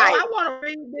 And so Right. I want to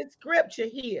read this scripture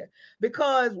here,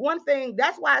 because one thing,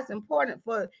 that's why it's important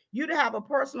for you to have a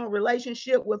personal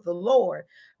relationship with the Lord.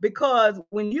 Because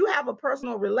when you have a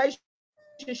personal relationship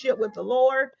with the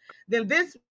Lord, then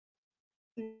this,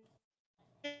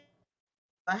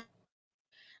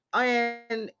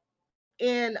 and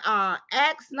in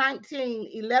Acts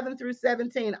 19:11 through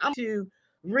 17, I'm to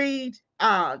read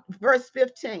verse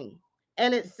 15.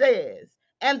 And it says,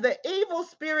 and the evil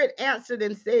spirit answered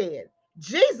and said,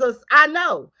 Jesus I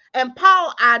know, and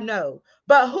Paul I know,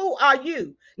 but who are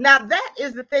you? Now that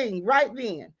is the thing right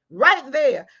then, right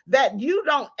there, that you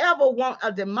don't ever want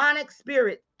a demonic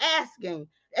spirit asking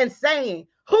and saying,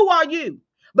 who are you?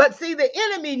 But see, the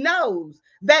enemy knows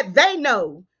that they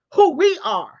know who we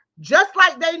are. Just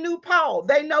like they knew Paul,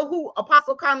 they know who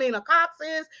Apostle Carmina Cox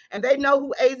is, and they know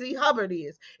who A.Z. Hubbard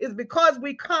is. It's because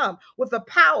we come with the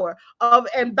power of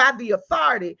and by the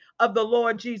authority of the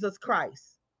Lord Jesus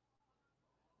Christ.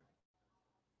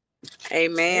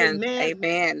 Amen. Amen.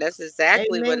 Amen. That's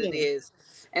exactly what it Amen. is.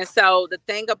 And so the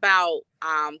thing about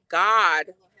God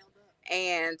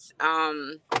and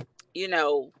you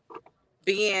know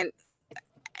being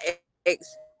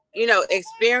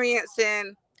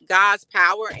experiencing God's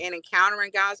power and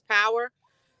encountering God's power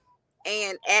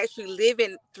and actually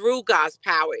living through God's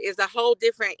power is a whole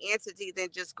different entity than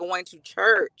just going to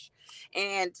church.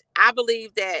 And I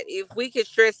believe that if we could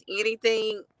stress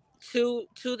anything to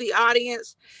the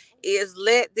audience is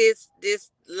let this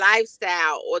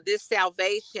lifestyle or this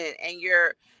salvation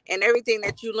and everything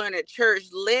that you learn at church,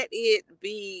 let it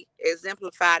be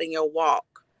exemplified in your walk.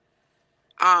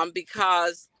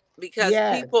 Because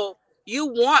Yes. people, you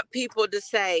want people to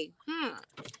say,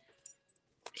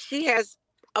 she has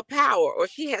a power or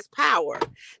she has power.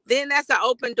 Then that's an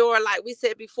open door, like we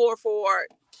said before, for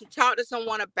to talk to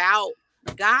someone about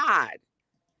God.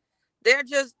 They're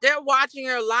watching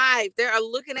your life, they're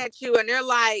looking at you, and they're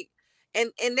like,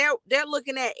 and they're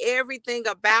looking at everything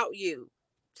about you,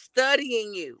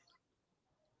 studying you.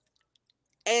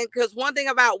 And because one thing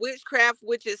about witchcraft,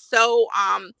 which is so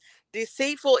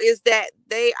deceitful, is that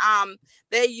they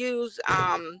use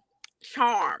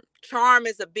charm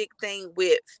is a big thing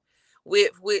with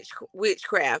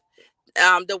witchcraft.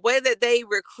 The way that they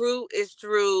recruit is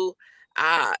through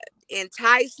uh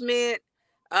enticement,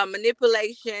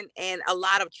 manipulation, and a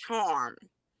lot of charm.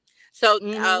 So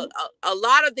Mm-hmm. a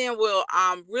lot of them will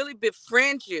really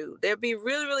befriend you. They'll be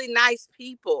really, really nice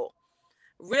people,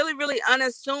 really, really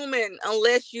unassuming,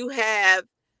 unless you have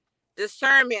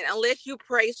discernment, unless you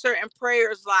pray certain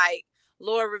prayers like,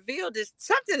 Lord, reveal this.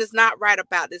 Something is not right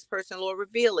about this person. Lord,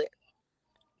 reveal it.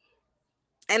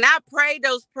 And I prayed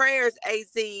those prayers,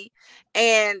 AZ,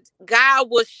 and God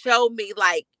will show me,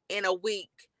 like, in a week,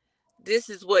 this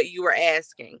is what you were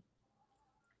asking.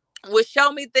 Will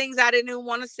show me things I didn't even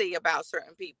want to see about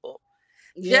certain people,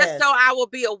 just Yes. so I will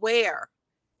be aware.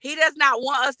 He does not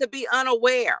want us to be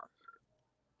unaware.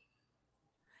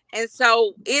 And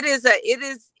so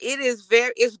it's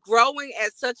growing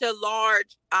at such a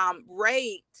large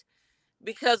rate.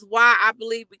 Because why? I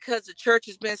believe because the church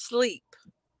has been asleep.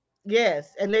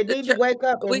 Yes. And they The need to church, wake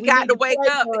up, and we we got need to to wake pray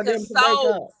up for because them to wake souls,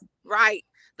 up. right?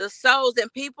 The souls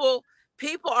and people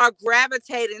are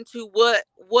gravitating to what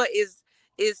is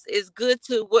good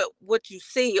to what you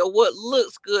see, or what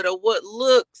looks good, or what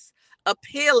looks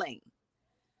appealing.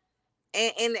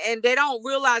 And they don't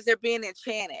realize they're being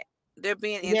enchanted. They're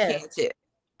being Yes. enchanted.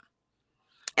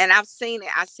 And I've seen it.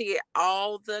 I see it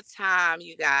all the time,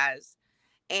 you guys.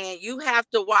 And you have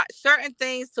to watch certain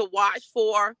things to watch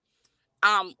for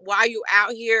while you're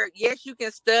out here. Yes, you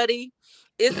can study.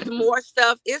 It's more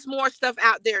stuff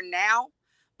out there now.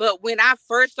 But when I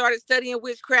first started studying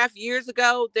witchcraft years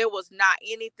ago, there was not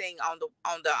anything on the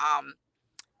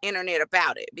internet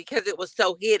about it, because it was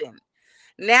so hidden.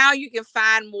 Now you can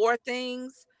find more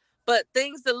things, but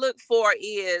things to look for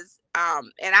is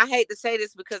and I hate to say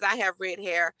this because I have red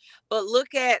hair, but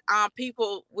look at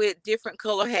people with different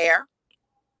color hair.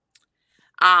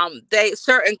 They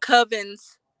certain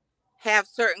covens have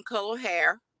certain color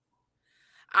hair.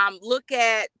 Look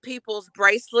at people's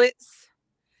bracelets.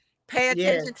 Pay Yes.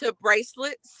 attention to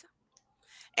bracelets,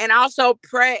 and also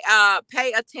pay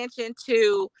attention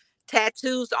to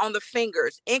tattoos on the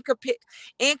fingers.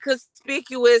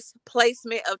 Inconspicuous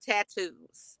placement of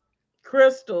tattoos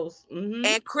Crystals. Mm-hmm.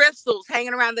 and crystals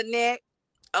hanging around the neck.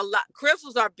 A lot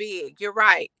crystals are big. You're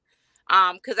right.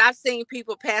 Because I've seen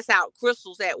people pass out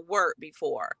crystals at work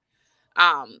before.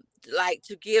 um like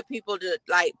to give people to,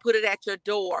 like, put it at your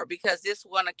door because this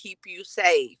want to keep you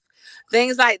safe,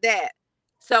 things like that.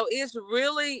 So it's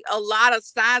really a lot of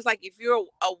signs. Like if you're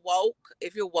awoke,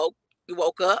 if you're woke, you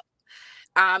woke up,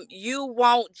 you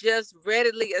won't just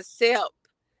readily accept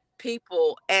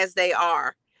people as they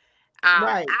are.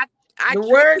 Right. I The treat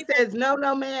word people says,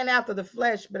 no man after the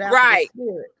flesh, but after the right,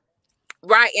 spirit.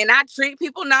 right, and I treat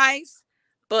people nice,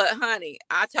 but honey,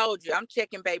 I told you I'm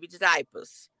checking baby's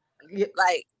diapers. Ye-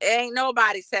 Like, ain't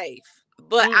nobody safe.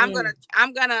 But Mm-mm. I'm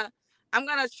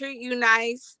gonna treat you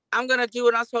nice. I'm gonna do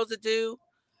what I'm supposed to do.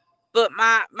 But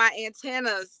my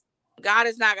antennas, God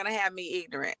is not gonna have me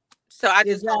ignorant. So I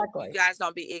just hope you Exactly. guys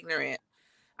don't be ignorant.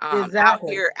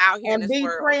 Exactly. Out here in And this be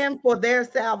world. praying for their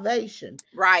salvation.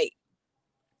 Right.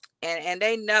 And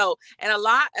they know. And a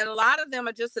lot of them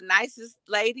are just the nicest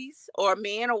ladies or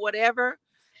men or whatever.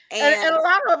 And And a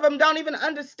lot of them don't even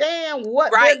understand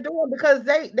what right, they're doing, because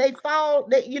they fall,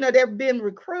 they're being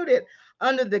recruited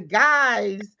under the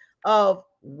guise of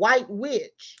white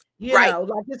witch, right,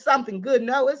 like it's something good.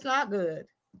 No, it's not good.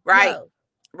 right, No.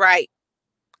 right.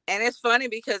 And it's funny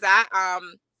because I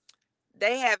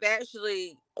they have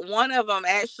actually, one of them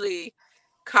actually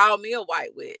called me a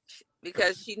white witch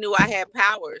because she knew I had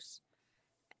powers.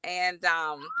 And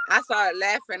I started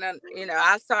laughing, and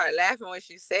I started laughing when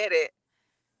she said it,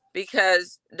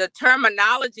 because the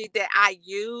terminology that I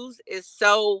use is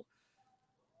so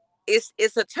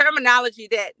it's a terminology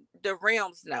that the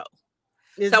realms know.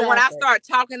 So when I Exactly. start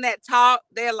talking that talk,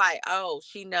 they're like, "Oh,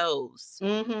 she knows."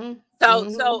 Mm-hmm. So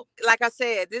Mm-hmm. like I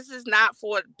said, this is not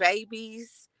for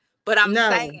babies, but I'm No.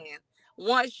 saying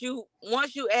once you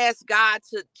ask God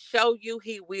to show you,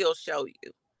 He will show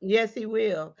you, Yes, he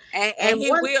will. and And He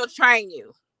one will train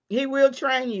you. He will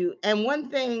train you. And one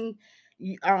thing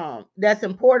that's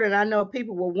important, I know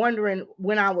people were wondering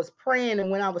when I was praying and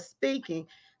when I was speaking,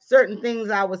 certain things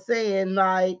I was saying,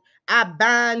 like, I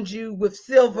bind you with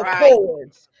silver Right?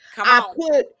 cords. Come I on,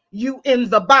 put you in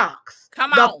the box.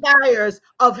 come The on. fires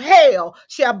of hell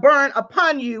shall burn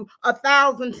upon you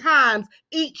 1,000 times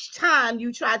each time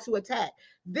you try to attack.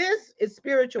 This is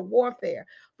spiritual warfare.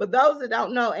 For those that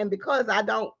don't know, and because I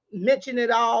don't mention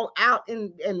it all out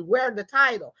and wear the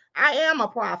title, I am a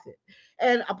prophet.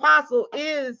 And apostle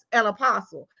is an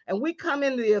apostle. And we come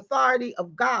in the authority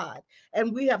of God.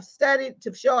 And we have studied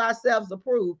to show ourselves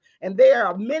approved. And there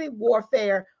are many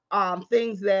warfare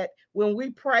things that when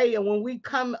we pray and when we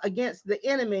come against the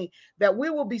enemy, that we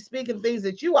will be speaking things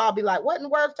that you all be like, what in the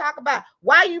world talk about?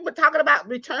 Why are you talking about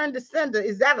return to sender?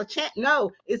 Is that a chant? No,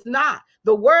 it's not.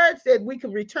 The word said we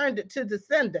can return it to the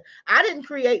sender. I didn't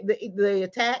create the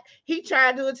attack. He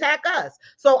tried to attack us.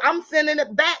 So I'm sending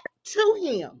it back to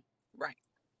him. Right,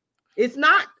 It's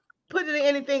not putting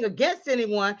anything against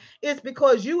anyone. It's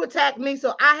because you attacked me,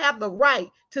 so I have the right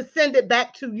to send it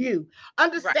back to you. right,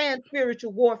 Understand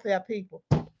spiritual warfare, people.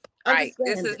 right.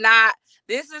 This Understand is it. not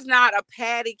this is not a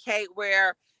patty cake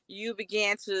where you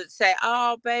begin to say,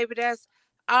 "Oh, baby,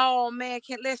 oh man,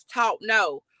 can let's talk."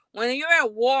 No, when you're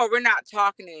in war, we're not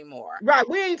talking anymore. Right.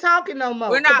 We ain't talking no We're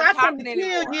more because not I come to talking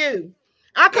kill anymore. you.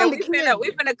 I Yeah, come to kill we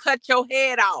you. finna cut your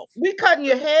head off. We cutting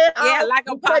your head Yeah, off.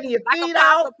 We cutting your like feet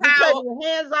off. Apostle We Power. cutting your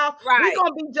hands off. We Right.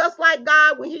 gonna be just like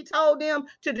God when He told them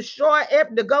to destroy,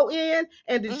 to go in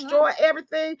and Mm-hmm. destroy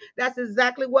everything. That's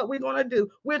exactly what we're gonna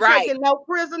do. We're Right. taking no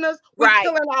prisoners. We're Right.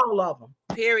 killing all of them.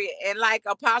 Period. And like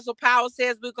Apostle Power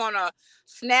says, we're gonna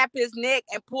snap his neck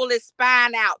and pull his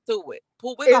spine out through it.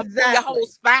 We're gonna pull your whole Exactly.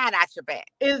 spine out your back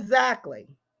Exactly.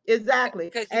 Exactly.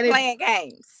 because you're And if playing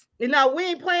games. we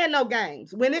ain't playing no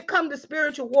games. When it comes to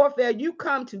spiritual warfare, you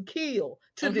come to kill,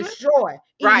 to Mm-hmm. destroy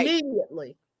Right.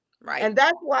 immediately. Right. And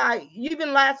that's why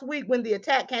even last week when the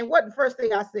attack came, what the first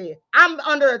thing I said? I'm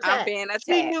under I'm attack. being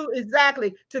She attacked. knew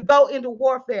exactly to go into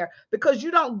warfare because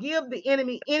you don't give the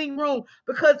enemy any room.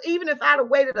 Because even if I'd have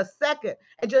waited a second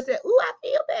and just said, "Ooh, I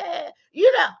feel bad,"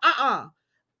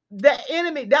 the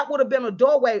enemy, that would have been a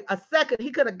doorway. A second, he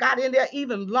could have got in there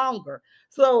even longer.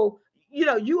 So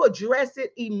you address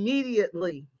it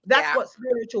immediately. That's Yeah. what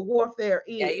spiritual warfare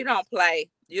Yeah, is. you don't play.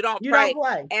 You don't You don't play.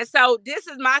 play. And so this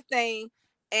is my thing.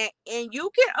 And you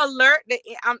can alert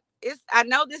I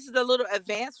know this is a little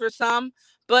advanced for some,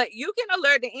 but you can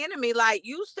alert the enemy, like,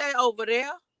 you stay over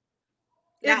there.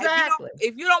 Now Exactly.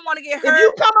 if you don't want to get If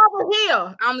you hurt, come over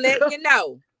here, I'm letting you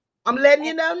know. I'm letting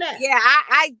you And know now. yeah,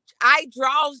 I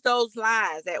draws those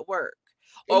lines at work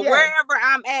or Yes. wherever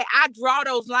I'm at. I draw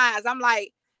those lines. I'm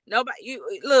like, nobody,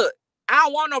 you look, I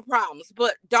don't want no problems,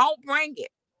 but don't bring it.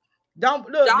 Don't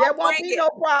look, there Don't won't bring be it. no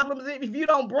problems if you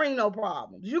don't bring no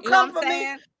problems. You You know what come I'm for me,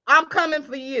 saying? I'm coming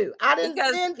for you. I didn't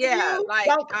Because send for yeah, you, like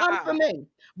don't come for me.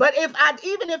 But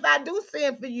even if I do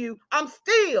send for you, I'm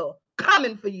still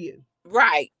coming for you.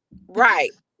 right,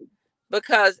 right.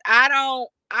 Because I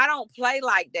don't play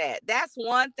like that. That's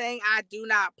one thing I do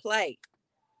not play.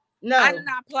 I do No.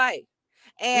 not play.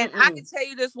 And I can Mm-mm. tell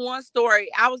you this one story.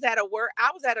 I was at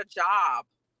a job,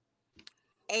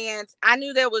 and I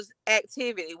knew there was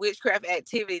activity, witchcraft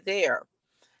activity there.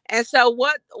 And so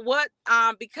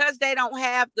because they don't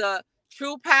have the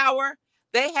true power,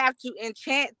 they have to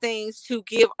enchant things to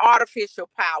give artificial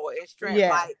power and strength,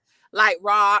 Yeah. like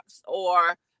rocks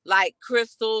or like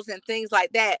crystals and things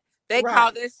like that. They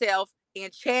call Right. themselves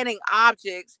enchanting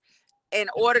objects in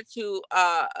order to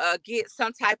get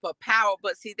some type of power.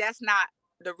 But see, that's not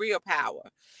the real power.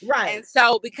 Right. And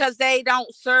so because they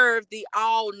don't serve the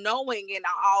all-knowing and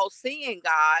all-seeing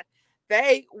God,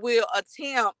 they will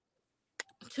attempt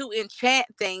to enchant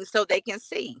things so they can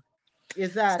see. So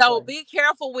Exactly. be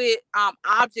careful with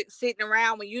objects sitting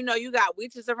around when you know you got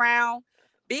witches around.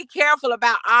 Be careful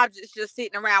about objects just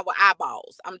sitting around with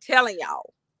eyeballs. I'm telling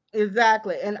y'all.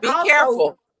 Exactly. And Be also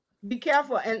careful. be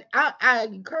careful. And I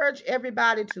encourage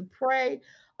everybody to pray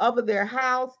over their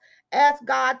house. Ask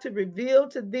God to reveal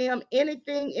to them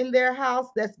anything in their house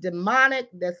that's demonic,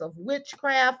 that's of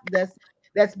witchcraft,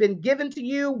 that's been given to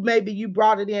you. Maybe you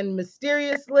brought it in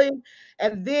mysteriously.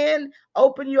 And then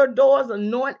open your doors,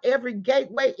 anoint every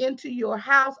gateway into your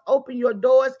house, open your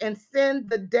doors, and send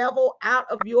the devil out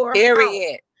of your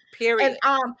house. Period.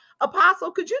 And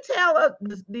Apostle, could you tell us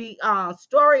the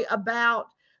story about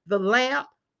the lamp?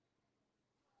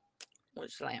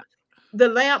 Which lamp? The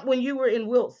lamp when you were in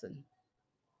Wilson.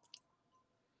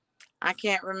 I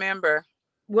can't remember.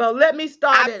 Well, let me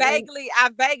start it. I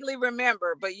vaguely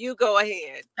remember, but you go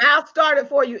ahead. I'll start it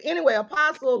for you. Anyway,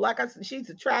 Apostle, like I said, she's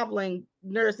a traveling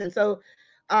nurse, and so,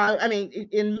 I mean,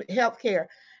 in healthcare,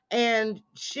 and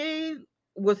she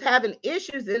was having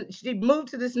issues, and she moved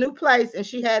to this new place, and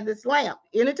she had this lamp.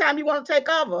 Anytime you want to take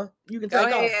over, you can Go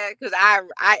take over. ahead, because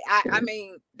I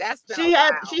mean, that's been she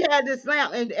had this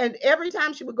lamp, and every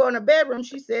time she would go in her bedroom,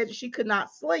 she said she could not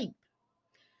sleep,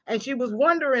 and she was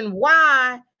wondering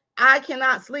why I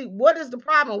cannot sleep. What is the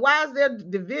problem? Why is there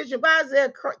division? Why is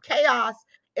there chaos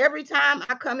every time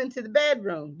I come into the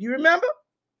bedroom? You remember?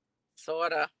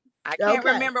 Sorta. I can't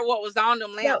remember what was on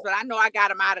them lamps, but I know I got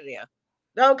them out of there.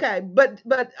 Okay, but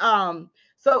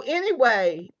so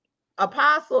anyway,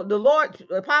 Apostle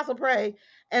prayed,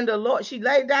 and the Lord, she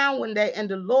laid down one day, and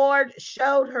the Lord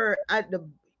showed her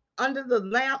under the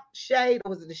lamp shade,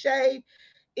 was it the shade?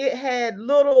 It had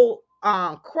little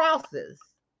crosses,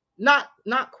 not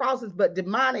crosses, but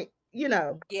demonic,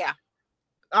 Yeah.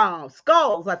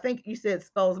 Skulls. I think you said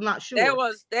skulls. I'm not sure. It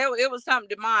was something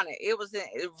demonic. It was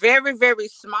very, very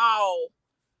small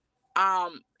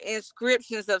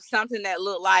inscriptions of something that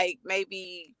looked like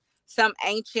maybe some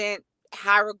ancient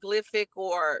hieroglyphic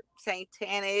or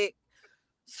satanic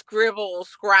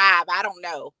scribe. I don't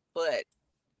know, but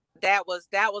that was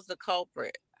the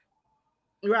culprit.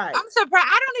 Right. I'm surprised.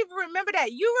 I don't even remember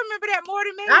that. You remember that more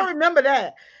than me? I remember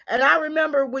that. And I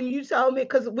remember when you told me,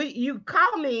 because you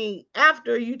called me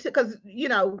after you took, because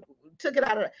took it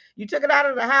out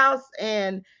of the house,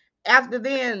 and after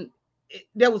then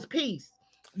there was peace.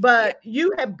 But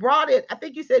you had brought it, I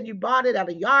think you said you bought it at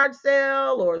a yard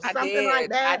sale or something like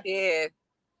that. I did.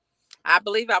 I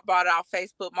believe I bought it off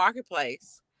Facebook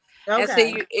Marketplace. Okay. And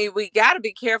see, we got to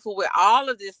be careful with all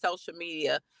of this social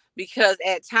media, because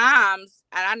at times,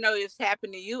 and I know it's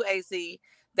happened to you, AZ,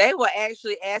 they will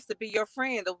actually ask to be your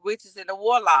friend, the witches and the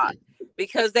warlock,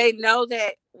 because they know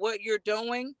that what you're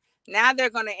doing, now they're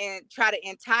going to try to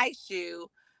entice you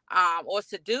or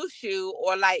seduce you,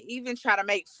 or like even try to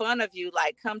make fun of you,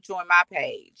 like, come join my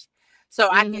page so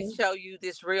I can show you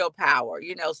this real power,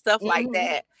 stuff like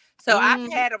that. So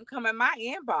I've had them come in my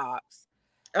inbox.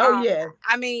 Oh, yeah.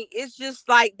 I mean, it's just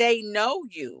like they know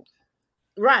you.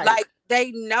 Right. Like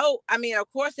they know. I mean,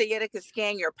 of course, they can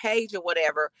scan your page or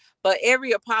whatever, but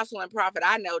every apostle and prophet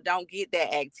I know don't get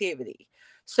that activity.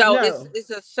 So it's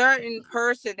a certain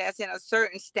person that's in a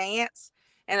certain stance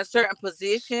and a certain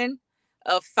position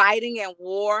of fighting and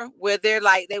war, where they're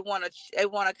like, they want to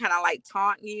kind of like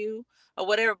taunt you or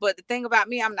whatever. But the thing about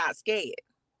me, I'm not scared.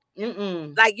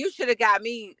 Like, you should have got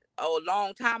me a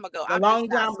long time ago. A long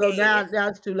time ago. Now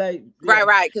it's too late. Yeah.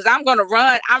 Right. Because I'm gonna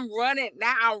run. I'm running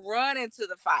now. I'm running to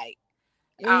the fight.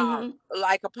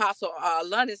 Like Apostle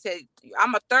London said,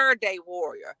 I'm a third day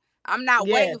warrior. I'm not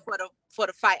waiting for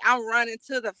the fight. I'm running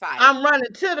to the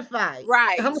fight.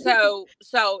 Right.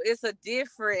 So it's a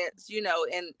difference,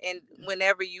 and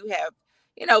whenever you have,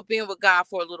 been with God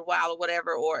for a little while or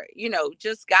whatever, or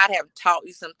just God have taught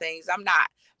you some things. I'm not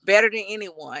better than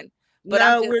anyone. But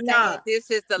I'm just saying, this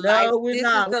is the life. We're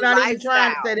not even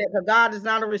trying to say that, because God is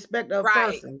not a respecter of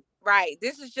person. Right.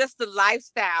 This is just the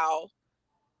lifestyle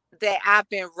that I've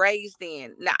been raised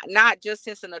in, not just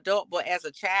since an adult, but as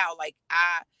a child. Like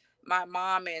my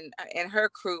mom and her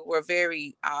crew were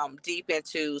very deep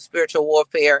into spiritual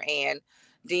warfare and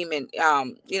demon,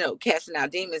 casting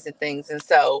out demons and things. And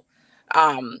so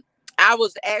I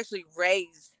was actually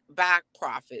raised by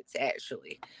prophets,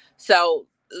 actually. So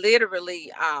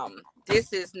literally,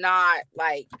 this is not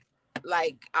like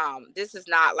this is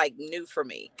not like new for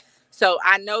me. So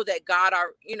I know that God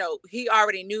he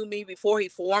already knew me before he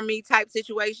formed me, type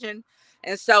situation.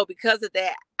 And so because of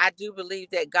that, I do believe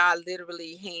that God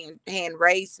literally hand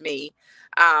raised me.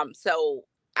 So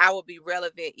I will be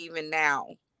relevant even now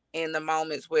in the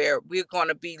moments where we're going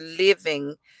to be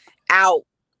living out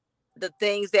the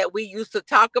things that we used to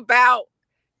talk about.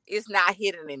 It's not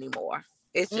hidden anymore.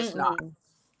 It's just not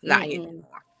hidden anymore.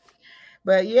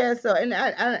 But yeah, so, and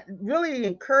I really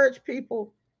encourage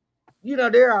people,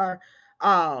 there are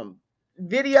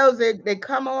videos they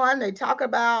come on, they talk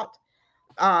about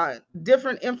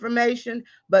different information,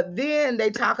 but then they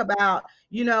talk about,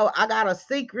 I got a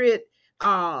secret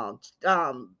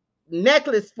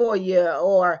necklace for you,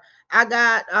 or I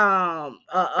got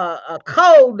a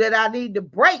code that I need to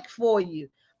break for you.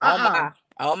 Oh my.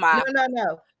 Oh my.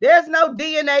 No. There's no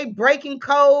DNA breaking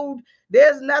code.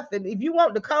 There's nothing. If you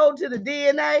want the code to the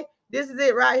DNA, this is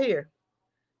it right here.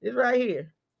 This right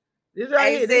here. This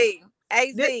right here.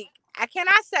 AZ. Can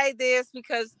I say this,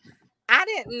 because I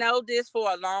didn't know this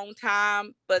for a long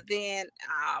time, but then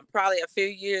probably a few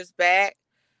years back,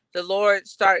 the Lord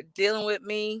started dealing with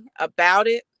me about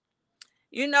it.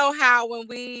 You know how when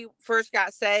we first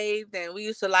got saved and we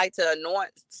used to like to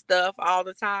anoint stuff all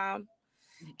the time,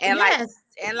 and Yes.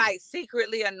 like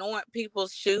secretly anoint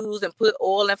people's shoes and put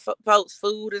oil in folks'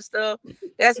 food and stuff.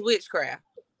 That's witchcraft.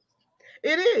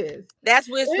 It is. That's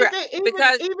witchcraft.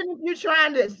 Because even if you're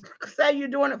trying to say you're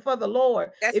doing it for the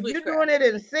Lord, if witchcraft. You're doing it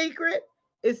in secret,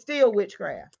 it's still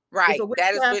witchcraft. Right.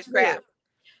 That is witchcraft.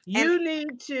 You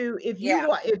need to, if you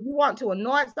want to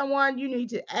anoint someone, you need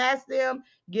to ask them,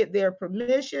 get their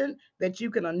permission that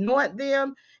you can anoint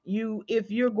them.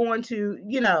 If you're going to,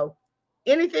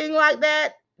 anything like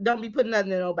that, don't be putting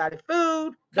nothing in nobody's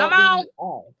food. Don't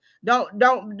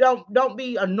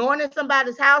be anointing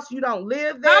somebody's house. You don't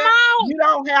live there. You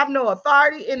don't have no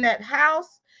authority in that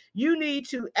house. You need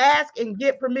to ask and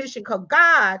get permission, because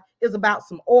God is about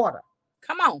some order.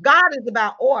 Come on. God is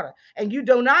about order. And you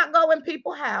do not go in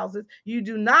people's houses. You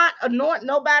do not anoint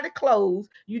nobody's clothes.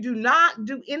 You do not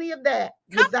do any of that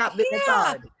without the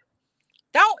authority.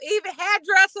 Don't even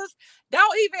hairdressers.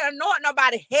 Don't even anoint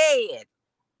nobody's head.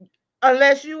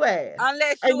 Unless you ask.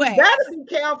 You better be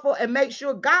careful and make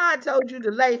sure God told you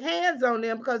to lay hands on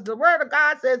them, because the word of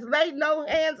God says, lay no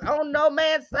hands on no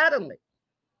man suddenly.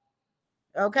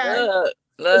 Okay?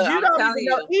 Look, you don't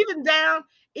even know,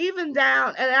 even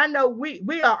down, and I know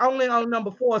we are only on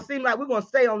number 4. It seems like we're going to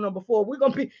stay on number 4. It'll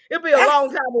be a long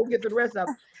time we'll get to the rest of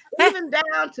them. Even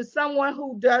down to someone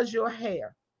who does your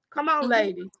hair. Come on,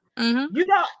 lady. Mm-hmm. You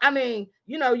talking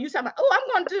about, oh, I'm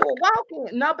going to do a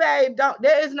walk-in. No, babe,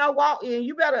 there is no walk-in.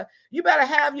 You better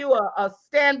have you a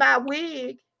standby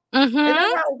wig. Mm-hmm. And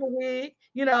that's a wig.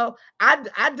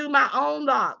 I do my own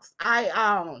locks.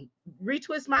 I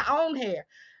retwist my own hair.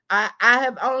 I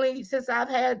have only, since I've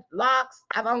had locks,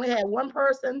 I've only had one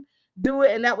person do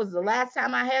it, and that was the last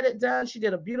time I had it done. She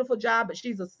did a beautiful job, but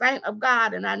she's a saint of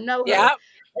God, and I know her.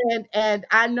 And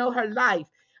I know her life.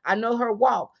 I know her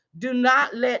walk. Do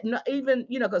not let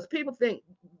because people think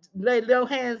lay no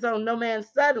hands on no man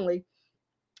suddenly.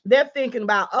 They're thinking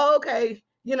about,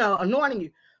 anointing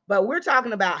you. But we're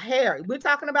talking about hair. We're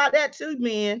talking about that too,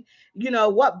 men.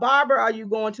 What barber are you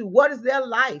going to? What is their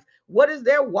life? What is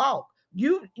their walk?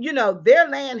 They're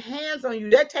laying hands on you.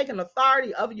 They're taking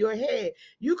authority over your head.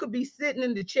 You could be sitting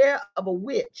in the chair of a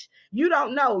witch. You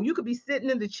don't know. You could be sitting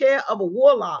in the chair of a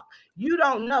warlock. You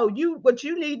don't know. What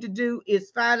you need to do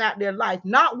is find out their life,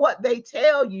 not what they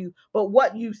tell you, but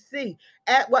what you see.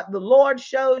 At what the Lord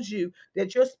shows you,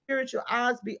 that your spiritual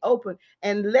eyes be open,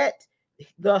 and let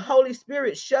the Holy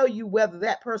Spirit show you whether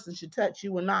that person should touch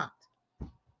you or not.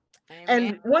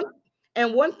 Amen.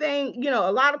 And one thing,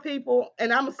 a lot of people,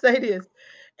 and I'm gonna say this,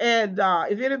 and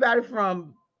if anybody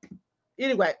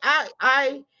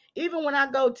I even when I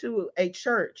go to a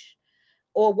church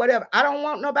or whatever, I don't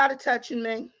want nobody touching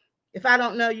me if I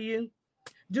don't know you.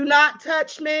 Do not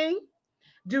touch me.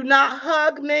 Do not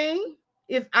hug me.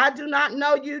 If I do not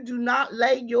know you, do not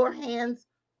lay your hands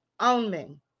on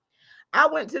me. I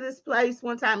went to this place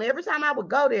one time. Every time I would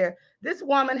go there, this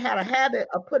woman had a habit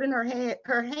of putting her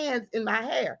hands in my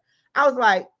hair. I was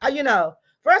like,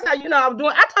 first I was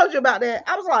doing, I told you about that.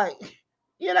 I was like,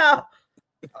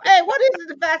 hey, what is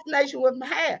the fascination with my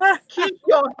hair? Keep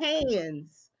your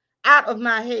hands out of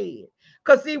my head.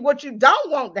 Because see, what you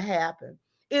don't want to happen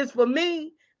is for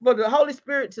the Holy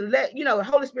Spirit to let, the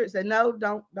Holy Spirit said, no,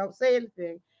 don't say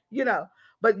anything,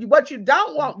 But what you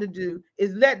don't want to do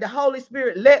is let the Holy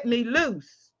Spirit let me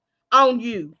loose on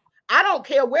you. I don't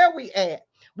care where we at.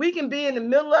 We can be in the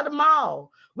middle of the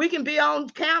mall. We can be on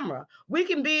camera. We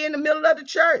can be in the middle of the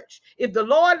church. If the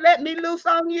Lord let me loose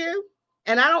on you,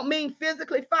 and I don't mean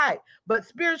physically fight, but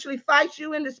spiritually fight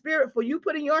you in the spirit for you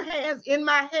putting your hands in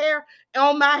my hair,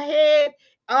 on my head,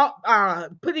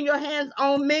 putting your hands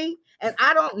on me, and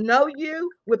I don't know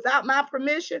you without my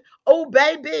permission, oh,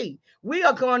 baby, we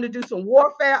are going to do some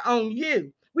warfare on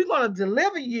you. We're going to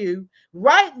deliver you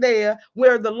right there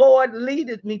where the Lord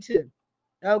leaded me to.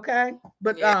 Okay?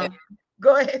 But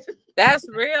go ahead. That's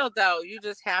real, though. You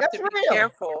just have to be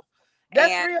careful.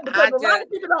 That's real, because a lot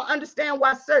of people don't understand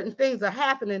why certain things are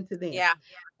happening to them. Yeah.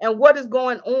 And what is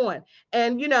going on.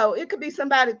 And, it could be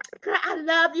somebody, I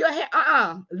love your hair.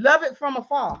 Love it from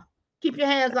afar. Keep your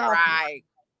hands off.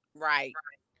 Right.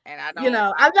 And I You don't.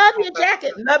 know, I love your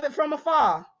jacket, love it from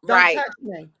afar. Don't Right. touch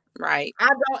me. Right. I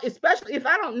don't, especially if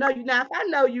I don't know you. Now, if I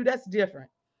know you, that's different.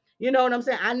 You know what I'm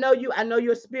saying? I know you, I know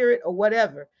your spirit or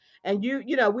whatever. And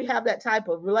you know, we have that type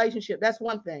of relationship. That's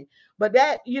one thing. But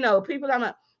that, you know, people, I'm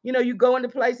not, you know, you go into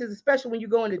places, especially when you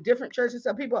go into different churches.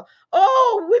 Some people,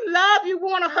 oh, we love you,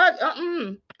 want to hug.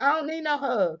 I don't need no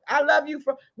hug. I love you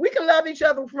we can love each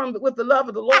other with the love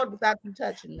of the Lord without you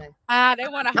touching me. They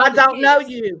want a I holy don't know kiss.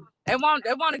 you. They want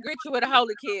to greet you with a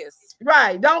holy kiss.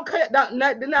 Right. Don't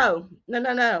no.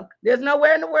 There's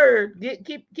nowhere in the word.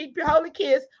 Keep your holy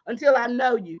kiss until I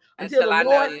know you. Until the I know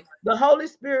Lord, you. the Holy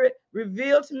Spirit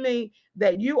reveal to me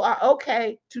that you are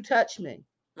okay to touch me.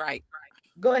 Right.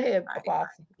 Go ahead,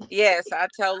 Apostle. Yes, I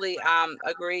totally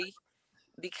agree,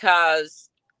 because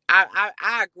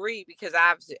I agree, because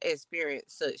I've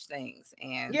experienced such things.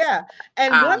 And Yeah.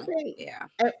 And one thing, yeah.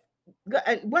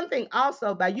 and one thing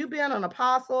also, by you being an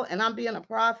apostle and I'm being a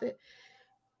prophet,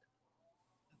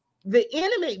 the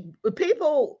enemy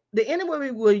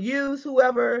will use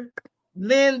whoever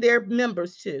lend their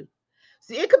members to.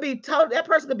 See, it could be that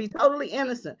person could be totally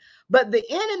innocent, but the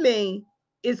enemy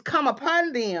is come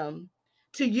upon them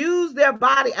to use their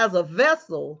body as a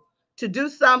vessel to do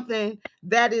something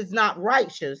that is not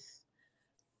righteous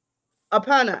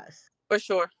upon us. For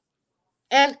sure.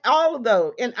 And all of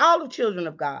those, and all the children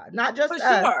of God, not just For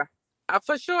us. sure.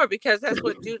 For sure, because that's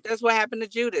what happened to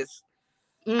Judas.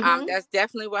 That's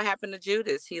definitely what happened to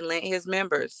Judas. He lent his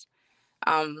members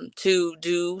to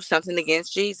do something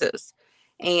against Jesus.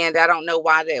 And I don't know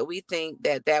why that we think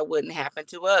that wouldn't happen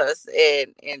to us.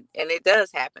 And it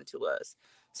does happen to us.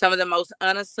 Some of the most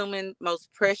unassuming, most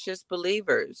precious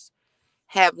believers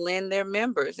have lent their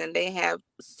members, and they have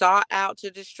sought out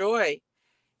to destroy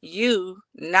you,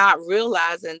 not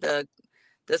realizing the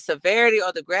severity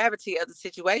or the gravity of the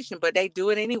situation, but they do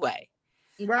it anyway.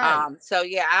 Right. So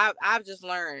yeah, I've just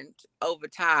learned over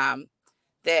time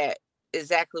that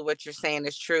exactly what you're saying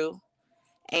is true.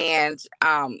 And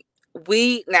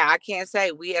now I can't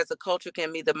say we as a culture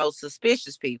can be the most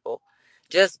suspicious people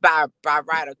just by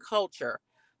right of culture,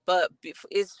 but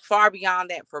it's far beyond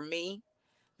that for me,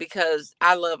 because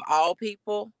I love all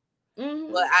people,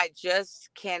 but I just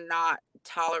cannot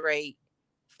tolerate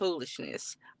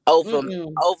foolishness over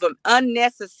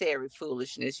unnecessary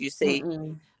foolishness, you see.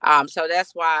 So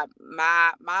that's why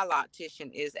my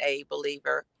loctician is a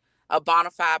believer, a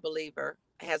bona fide believer,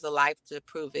 has a life to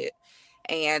prove it.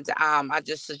 And I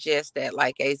just suggest that,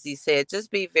 like AZ said, just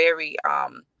be very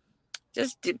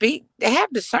just to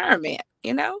have discernment,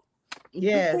 you know.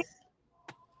 Yes.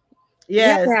 You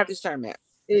have Yes. to have discernment.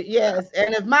 Yes,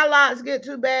 and if my locks get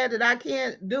too bad that I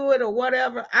can't do it or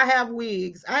whatever, I have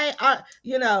wigs. I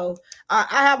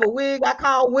have a wig I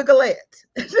call Wigglette.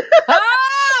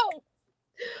 Oh!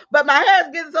 But my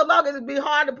hair's getting so long it'd be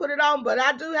hard to put it on. But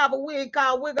I do have a wig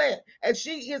called Wigglette, and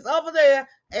she is over there,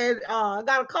 and I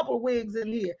got a couple of wigs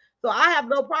in here, so I have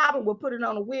no problem with putting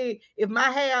on a wig if my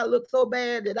hair looks so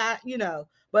bad that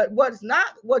But what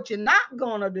you're not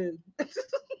gonna do.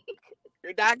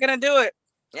 You're not gonna do it.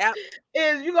 Yep.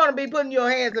 Is you're gonna be putting your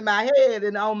hands in my head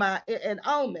and on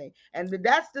me, and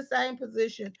that's the same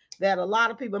position that a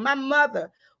lot of people. My mother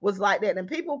was like that, and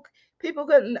people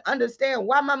couldn't understand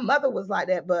why my mother was like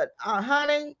that. But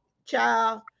honey,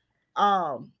 child,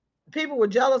 people were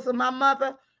jealous of my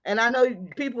mother, and I know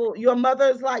your mother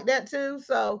is like that too.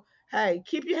 So hey,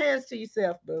 keep your hands to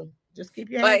yourself, boo. Just keep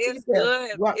your But hands to it's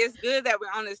yourself. good. It's good that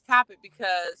we're on this topic,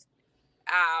 because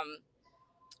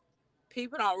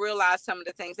people don't realize some of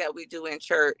the things that we do in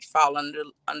church fall under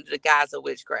the guise of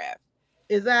witchcraft.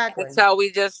 Exactly. And so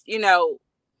we just, and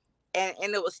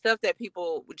it was stuff that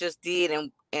people just did,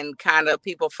 and kind of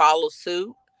people follow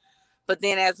suit. But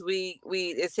then as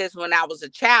it says, when I was a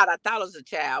child, I thought I was a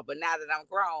child, but now that I'm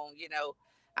grown,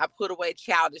 I put away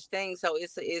childish things. So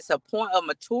it's a point of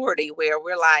maturity where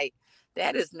we're like,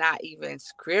 that is not even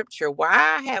scripture.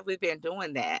 Why have we been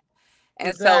doing that? And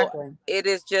exactly. So it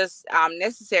is just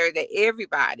necessary that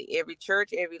everybody, every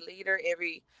church, every leader,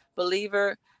 every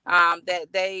believer, that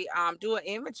they do an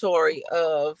inventory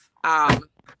of some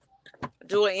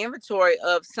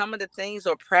of the things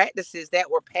or practices that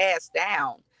were passed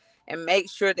down, and make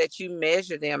sure that you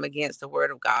measure them against the word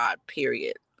of God,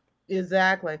 period.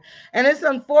 Exactly. And it's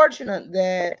unfortunate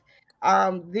that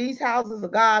these houses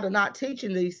of God are not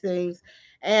teaching these things.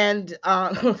 And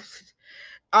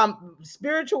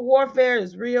spiritual warfare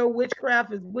is real,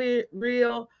 witchcraft is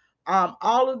real.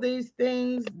 All of these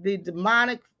things, the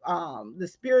demonic, the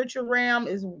spiritual realm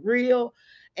is real,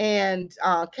 and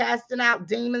casting out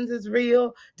demons is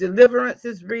real, deliverance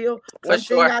is real. For One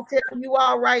thing sure. I tell you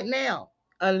all right now,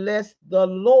 unless the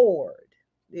Lord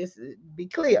This be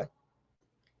clear.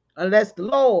 Unless the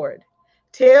Lord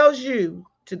tells you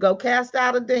to go cast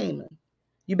out a demon,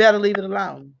 you better leave it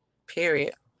alone.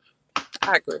 Period.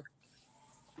 I agree.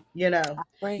 You know.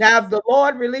 Right. Now, if the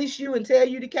Lord release you and tell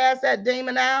you to cast that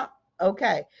demon out,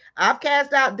 okay. I've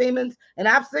cast out demons and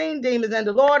I've seen demons, and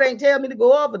the Lord ain't tell me to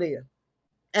go over there.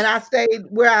 And I stayed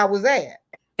where I was at.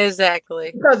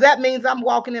 Exactly. Because that means I'm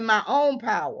walking in my own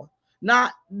power,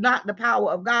 not the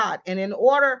power of God. And in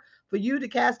order for you to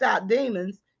cast out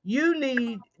demons, you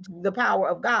need the power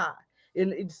of God.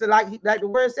 And it's like the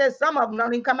word says, some of them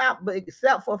don't even come out but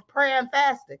except for prayer and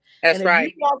fasting. That's And if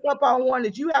right. you walk up on one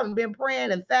that you haven't been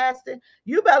praying and fasting,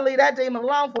 you better leave that demon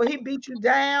alone, for he beat you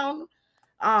down,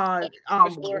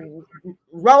 Sure.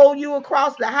 roll you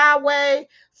across the highway,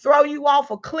 throw you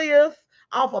off a cliff,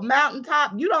 off a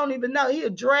mountaintop. You don't even know. He'll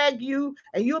drag you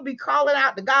and you'll be calling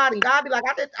out to God, and God be like,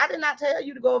 I did not tell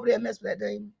you to go over there and mess with that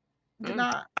demon. Did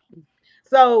not.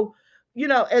 So,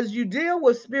 as you deal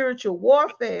with spiritual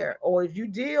warfare, or if you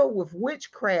deal with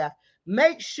witchcraft,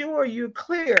 make sure you're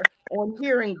clear on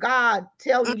hearing God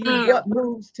telling you what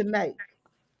moves to make.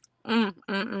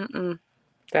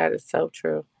 That is so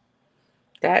true.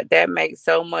 That makes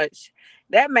so much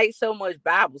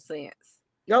Bible sense.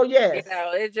 Oh, yes.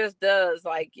 It just does.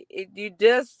 Like you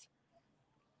just,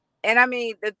 and I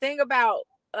mean, the thing about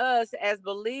us as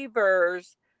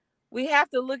believers, we have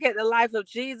to look at the life of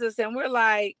Jesus, and we're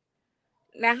like,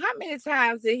 now, how many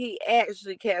times did he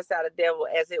actually cast out a devil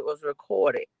as it was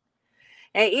recorded?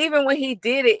 And even when he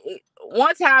did it,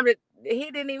 one time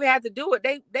he didn't even have to do it.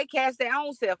 They cast their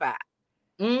own self out.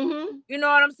 Mm-hmm. You know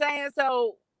what I'm saying?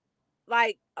 So,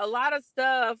 like, a lot of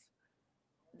stuff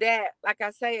that, like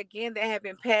I say again, that have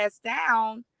been passed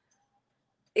down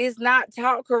is not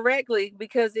taught correctly,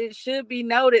 because it should be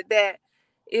noted that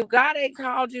if God ain't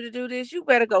called you to do this, you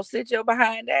better go sit your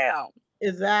behind down.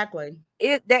 Exactly.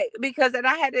 Because and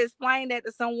I had to explain that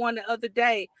to someone the other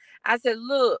day. I said,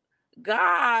 look,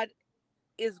 God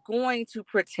is going to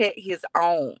protect his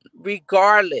own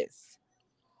regardless.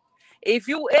 If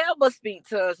you ever speak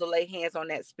to us or lay hands on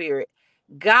that spirit,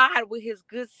 God with his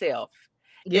good self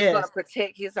is going to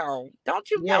protect his own. Don't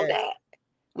you know that?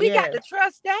 We got to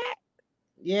trust that.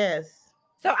 Yes.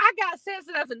 So I got sense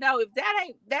enough to know, if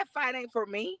that fight ain't for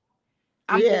me,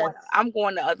 I'm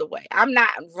going the other way. I'm not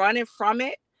running from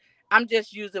it. I'm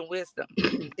just using wisdom.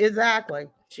 Exactly.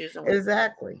 Choosing wisdom.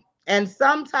 Exactly. And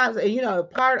sometimes,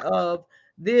 part of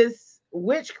this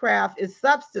witchcraft is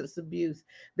substance abuse.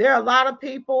 There are a lot of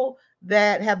people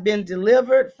that have been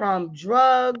delivered from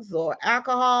drugs or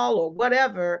alcohol or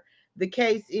whatever the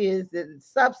case is, the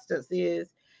substance is,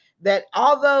 that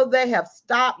although they have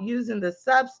stopped using the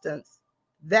substance,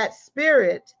 that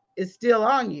spirit is still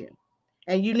on you,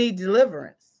 and you need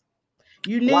deliverance.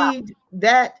 You need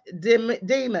that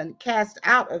demon cast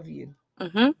out of you.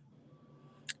 Mm-hmm.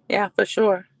 Yeah, for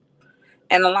sure.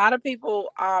 And a lot of people,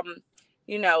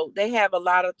 they have a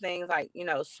lot of things like,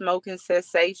 smoking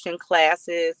cessation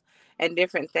classes and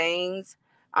different things.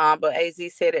 But as he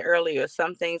said it earlier,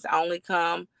 some things only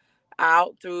come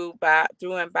out through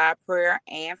and by prayer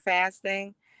and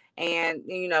fasting. And,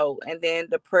 and then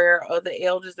the prayer of the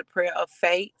elders, the prayer of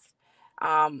faith.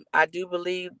 I do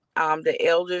believe the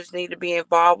elders need to be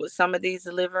involved with some of these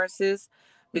deliverances,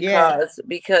 because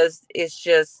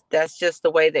that's just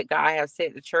the way that God has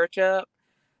set the church up.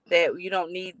 That you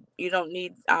don't need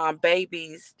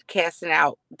babies casting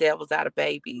out devils out of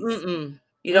babies.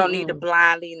 You don't need the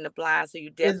blind leading the blind. So you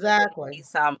definitely need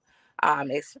some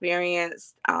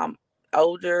experienced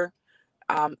older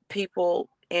people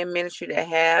in ministry that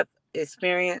have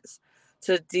experience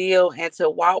to deal and to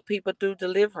walk people through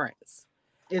deliverance.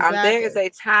 There is a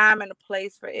time and a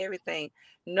place for everything.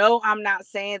 No, I'm not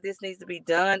saying this needs to be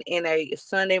done in a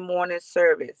Sunday morning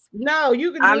service. No,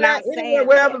 you can do that anywhere,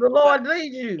 wherever the Lord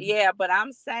leads you. Yeah, but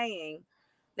I'm saying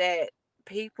that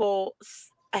people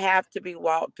have to be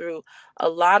walked through. A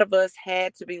lot of us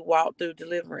had to be walked through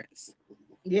deliverance.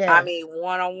 Yeah. I mean,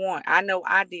 one-on-one. I know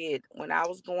I did when I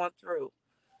was going through.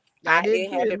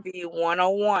 It had to be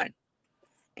one-on-one.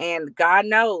 And God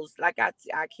knows, like I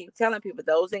keep telling people,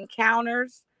 those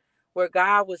encounters where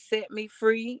God would set me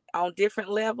free on different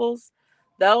levels,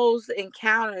 those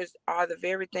encounters are the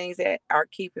very things that are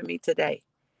keeping me today.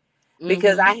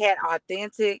 Because I had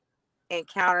authentic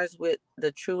encounters with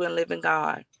the true and living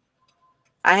God.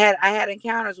 I had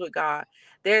encounters with God.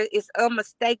 It's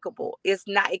unmistakable. It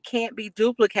can't be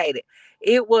duplicated.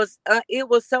 It was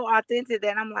so authentic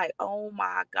that I'm like, oh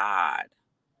my God.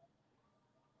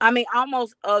 I mean,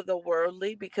 almost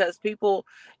otherworldly, because people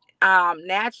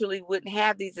naturally wouldn't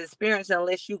have these experiences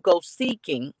unless you go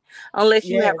seeking, unless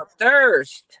you have a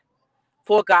thirst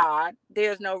for God,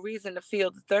 there's no reason to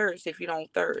feel the thirst if you don't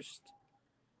thirst.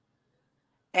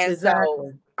 And so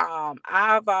Exactly.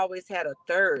 I've always had a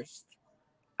thirst.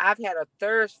 I've had a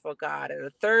thirst for God and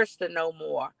a thirst to know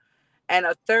more and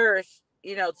a thirst,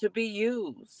 to be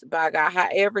used by God,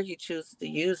 however He chooses to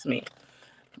use me.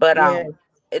 But Yeah.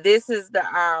 this is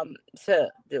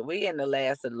we in the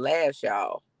last of the last,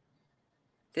 y'all.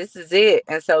 This is it.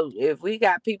 And so if we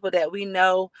got people that we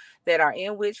know that are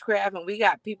in witchcraft, and we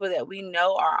got people that we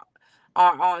know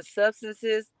are on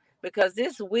substances, because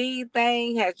this weed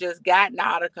thing has just gotten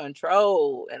out of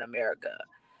control in America,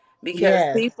 because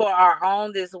Yes. people are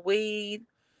on this weed.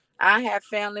 I have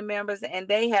family members and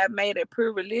they have made a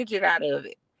pure religion out of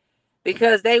it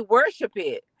because they worship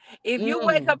it. If you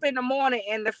wake Mm. up in the morning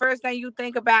and the first thing you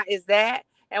think about is that,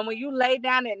 and when you lay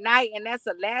down at night and that's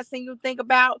the last thing you think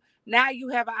about, now you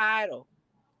have an idol.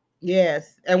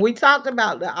 Yes. And we talked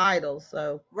about the idols.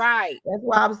 So Right. that's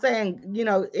why I'm saying,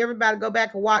 everybody go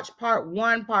back and watch part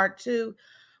 1, part 2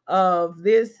 of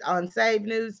this on Save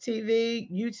News TV,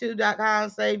 youtube.com,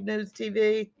 Save News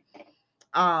TV.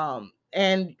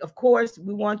 And of course,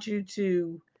 we want you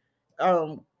to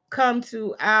come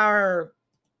to our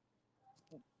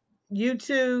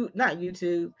not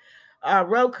YouTube,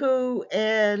 Roku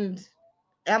and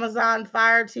Amazon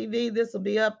Fire TV. This will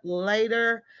be up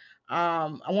later.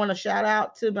 I want to shout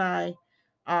out to my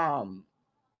um,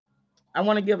 I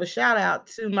want to give a shout out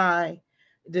to my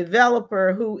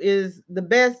developer who is the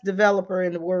best developer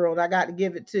in the world. I got to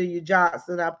give it to you,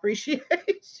 Johnson. I appreciate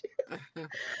you.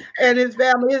 And his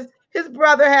family. His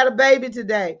brother had a baby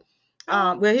today.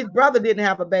 Well, his brother didn't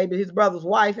have a baby. His brother's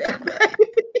wife had a baby.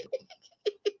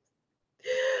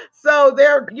 So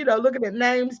they're, looking at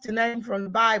names to name from the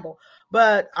Bible.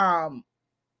 But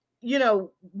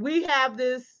we have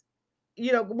this,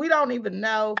 we don't even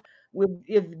know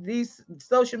if these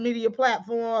social media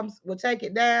platforms will take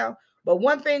it down. But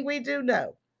one thing we do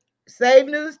know, Save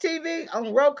News TV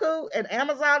on Roku and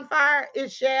Amazon Fire,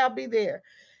 it shall be there.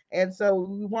 And so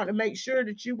we want to make sure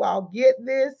that you all get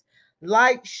this,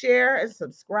 like, share, and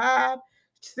subscribe.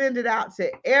 Send it out to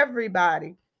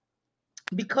everybody,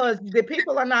 because the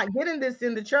people are not getting this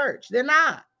in the church. They're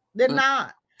not. They're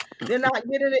not. They're not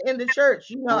getting it in the church.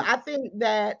 I think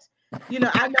that,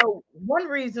 I know one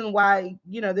reason why,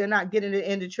 they're not getting it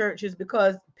in the church is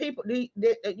because people,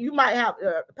 you might have,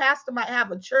 a pastor might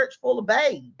have a church full of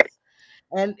babes.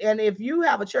 And if you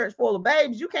have a church full of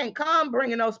babes, you can't come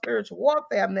bringing no spiritual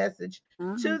warfare message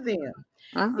to them.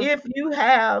 If you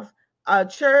have a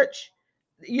church,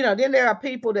 then there are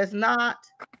people that's not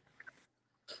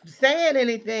saying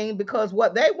anything, because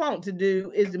what they want to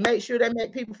do is to make sure they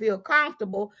make people feel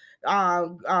comfortable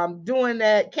doing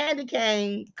that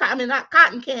not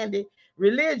cotton candy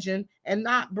religion, and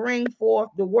not bring forth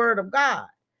the word of God.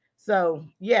 So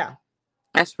yeah,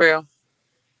 That's real.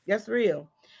 that's real.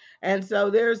 And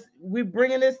so we're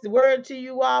bringing this word to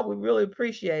you all. We really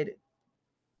appreciate it.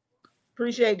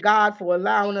 Appreciate God for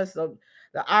allowing us the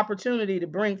opportunity to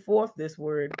bring forth this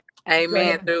word. Go Amen.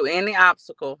 ahead. Through any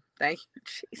obstacle. Thank you,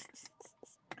 Jesus.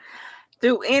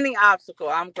 Through any obstacle,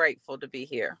 I'm grateful to be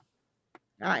here.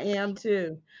 I am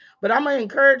too. But I'm going to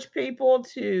encourage people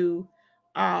to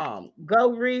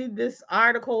go read this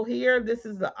article here. This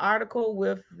is the article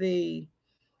with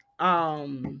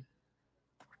um,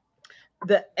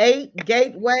 the 8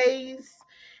 gateways,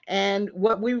 and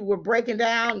what we were breaking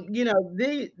down.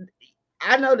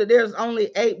 I know that there's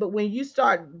only 8, but when you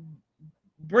start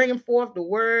bringing forth the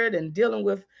word and dealing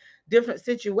with different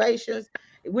situations,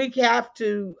 we have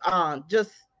to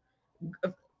just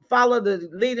follow the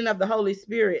leading of the Holy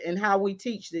Spirit and how we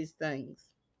teach these things.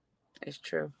 It's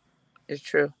true. It's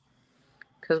true.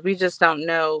 Because we just don't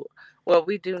know. Well,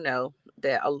 we do know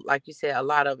that, like you said, a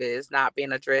lot of it is not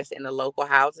being addressed in the local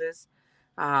houses.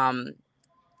 Um,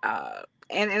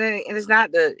 and it's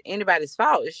not anybody's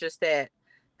fault. It's just that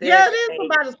Yeah, there's it is a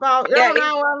somebody's fault. I yeah, don't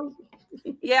know.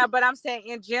 yeah, but I'm saying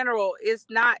in general, it's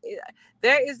not.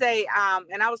 There is a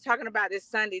and I was talking about this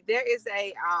Sunday. There is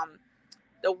a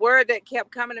the word that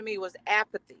kept coming to me was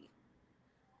apathy.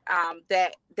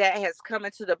 That has come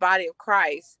into the body of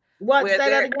Christ, What? where Say that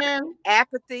there again.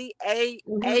 apathy,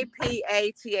 Mhm. apathy.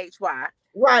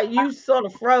 Right. You sort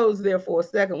of froze there for a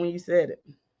second when you said it.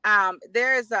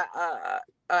 There is a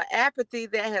apathy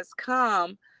that has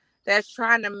come that's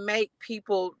trying to make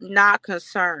people not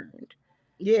concerned.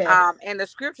 Yes. And the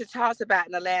scripture talks about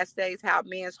in the last days how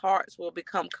men's hearts will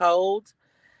become cold.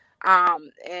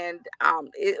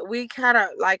 We kind of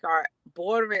like are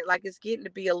bordering, like it's getting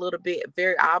to be a little bit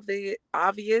very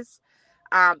obvious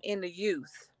in the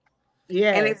youth.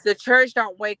 And if Yes. the church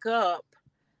don't wake up,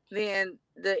 then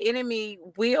the enemy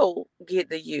will get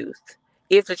the youth.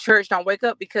 if the church don't wake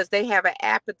up, because they have an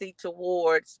apathy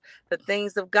towards the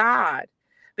things of God.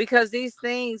 Because these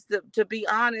things, to be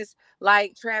honest,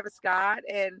 like Travis Scott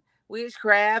and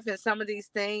witchcraft and some of these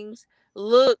things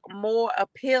look more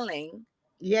appealing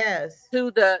Yes. to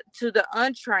the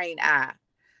untrained eye,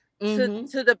 to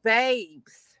the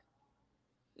babes.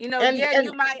 You know, And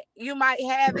you might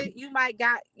have it, you might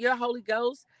got your Holy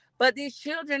Ghost, but these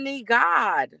children need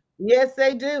God. yes,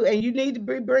 they do. And you need to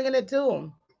be bringing it to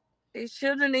them. These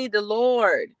children need the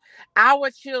Lord.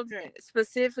 Our children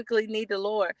specifically need the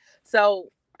Lord.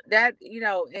 So that, you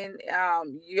know, in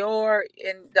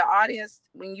the audience,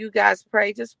 when you guys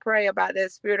pray, just pray about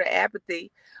that spirit of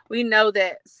apathy. We know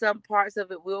that some parts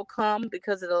of it will come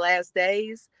because of the last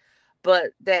days,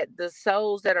 but that the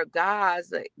souls that are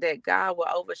God's, that God will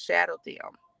overshadow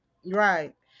them.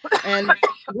 Right. And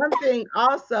one thing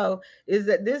also is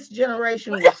that this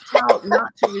generation was taught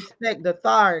not to respect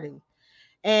authority.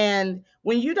 And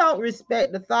when you don't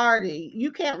respect authority,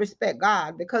 you can't respect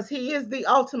God, because he is the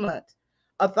ultimate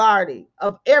authority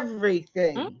of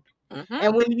everything. Mm-hmm.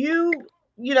 And when you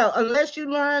know, unless you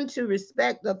learn to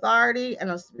respect authority and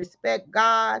respect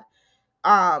God,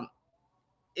 um,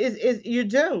 is you're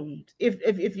doomed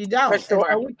if you don't. For sure.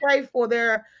 And so we pray for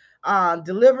their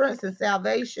deliverance and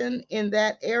salvation in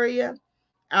that area,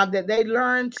 that they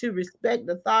learn to respect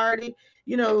authority.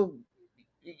 You know,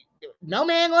 no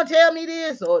man gonna tell me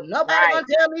this, or nobody Right. gonna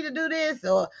tell me to do this,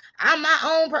 or I'm my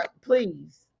own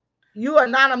please. You are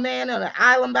not a man on an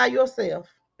island by yourself.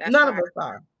 That's None right. of us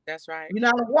are. That's right. You're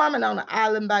not a woman on an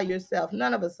island by yourself.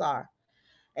 None of us are.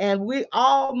 And we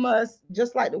all must,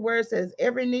 just like the word says,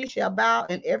 every knee shall bow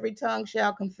and every tongue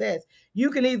shall confess.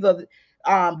 You can either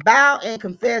bow and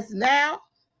confess now,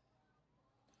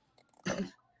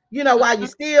 you know, while you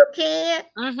still can,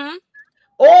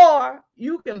 or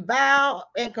you can bow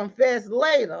and confess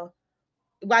later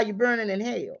while you're burning in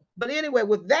hell. But anyway,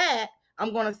 with that,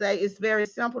 I'm going to say it's very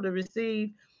simple to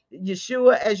receive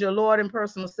Yeshua as your Lord and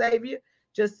personal Savior.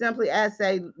 Just simply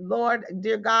say, Lord,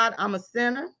 dear God, I'm a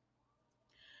sinner.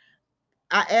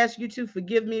 I ask you to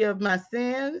forgive me of my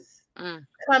sins.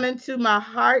 Come into my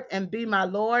heart and be my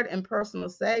Lord and personal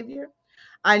Savior.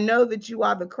 I know that you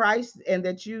are the Christ and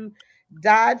that you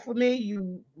died for me.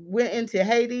 You went into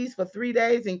Hades for 3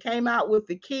 days and came out with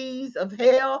the keys of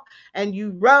hell, and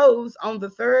you rose on the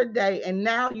third day, and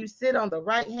now you sit on the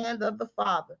right hand of the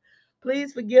Father.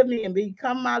 Please forgive me and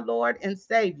become my Lord and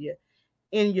Savior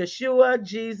in Yeshua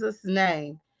Jesus'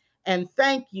 name. And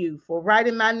thank you for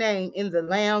writing my name in the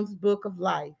Lamb's Book of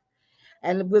Life.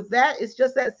 And with that, it's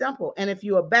just that simple. And if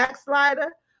you're a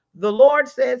backslider, the Lord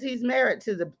says he's married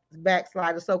to the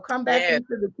backslider. So come back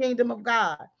into the kingdom of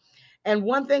God. And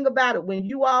one thing about it, when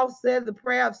you all said the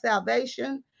prayer of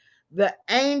salvation, the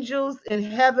angels in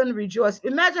heaven rejoice.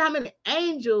 Imagine how many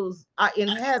angels are in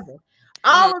heaven.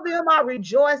 All of them are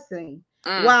rejoicing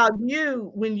while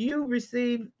when you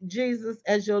receive Jesus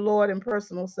as your Lord and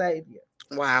personal Savior.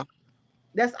 Wow.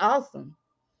 That's awesome.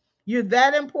 You're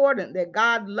that important that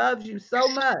God loves you so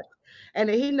much, and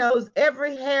that he knows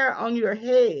every hair on your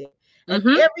head, and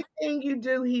everything you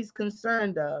do, he's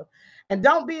concerned of. And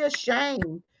don't be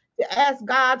ashamed to ask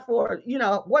God for, you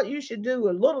know, what you should do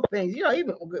with little things. You know,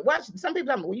 even watch some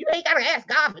people, well, you ain't got to ask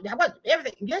God for that. What,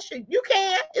 everything. Yes, you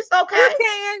can. It's okay. You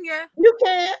can, yeah. You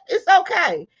can. It's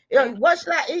okay. What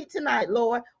should I eat tonight,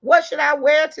 Lord? What should I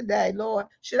wear today, Lord?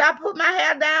 Should I put my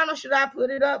hair down or should I put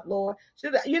it up, Lord?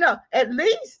 Should I, you know, at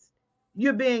least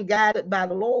you're being guided by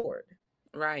the Lord.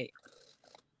 Right.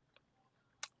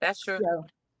 That's true. So,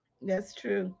 that's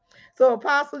true. So,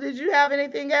 Apostle, did you have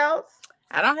anything else?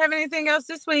 I don't have anything else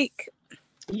this week.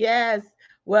 Yes.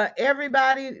 Well,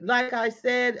 everybody, like I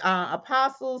said,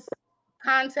 Apostle's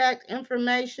contact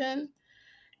information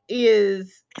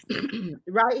is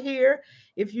right here.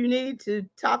 If you need to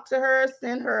talk to her,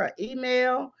 send her an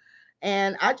email.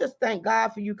 And I just thank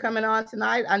God for you coming on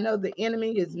tonight. I know the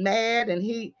enemy is mad, and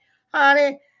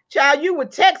honey, child, you were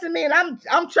texting me, and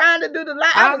I'm trying to do the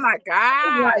live. Oh my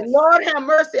God! Like, Lord have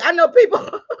mercy. I know people,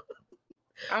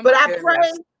 but I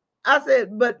pray. I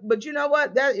said, but you know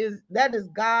what? That is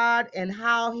God and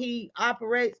how he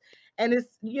operates. And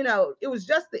it's, you know, it was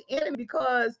just the enemy,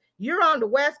 because you're on the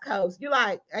West Coast. You're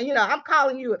like, and you know, I'm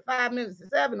calling you at 5 minutes to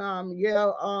 7.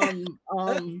 You're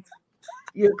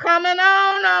coming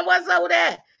on. What's up with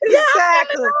that? Exactly. Yeah, I'm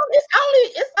coming on.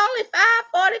 It's only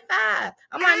 5:45.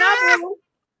 I'm like,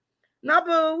 no,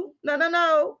 boo.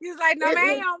 No. He's like, no,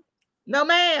 ma'am. No,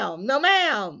 ma'am. No,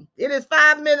 ma'am. It is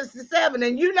 5 minutes to 7.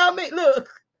 And you know me. Look.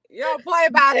 You don't play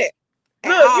about it.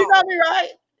 Look, you know me, right?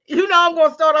 You know I'm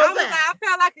gonna start on that. I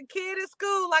felt like a kid in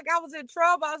school, like I was in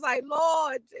trouble. I was like,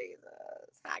 Lord Jesus,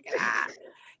 how can I?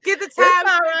 Get the It's time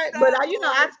all mixed right. But up, I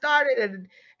Lord. started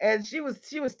and she was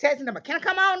texting them, can I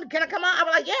come on? Can I come on? I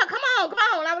was like, yeah, come on.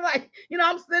 I was like,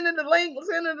 I'm sending the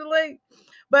link.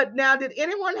 But now, did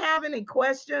anyone have any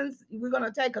questions? We're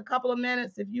gonna take a couple of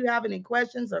minutes. If you have any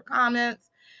questions or comments,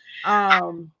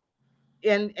 and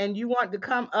you want to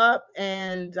come up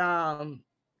and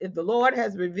if the Lord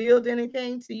has revealed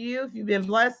anything to you, if you've been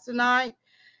blessed tonight,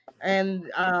 and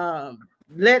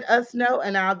let us know,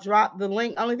 and I'll drop the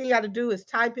link. Only thing you got to do is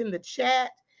type in the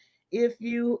chat if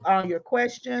you your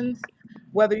questions,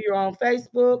 whether you're on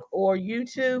Facebook or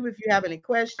YouTube. If you have any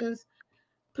questions,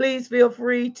 please feel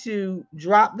free to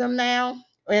drop them now.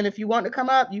 And if you want to come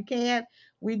up, you can.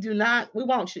 We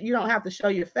won't, you don't have to show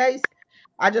your face.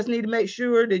 I just need to make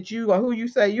sure that you are who you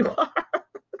say you are.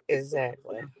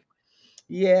 Exactly.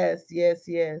 Yes, yes,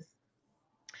 yes.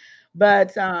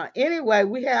 But anyway,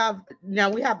 we have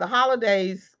the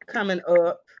holidays coming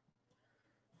up.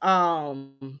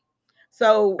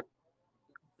 So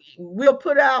we'll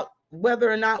put out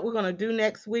whether or not we're going to do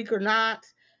next week or not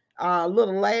a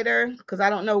little later, because I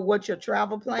don't know what your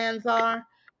travel plans are.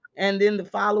 And then the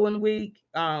following week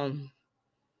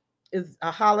is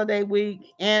a holiday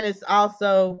week, and it's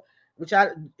also, which I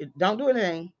don't do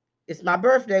anything. It's my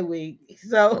birthday week,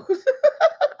 so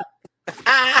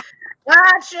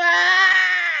gotcha.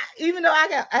 Even though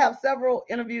I have several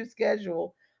interviews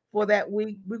scheduled for that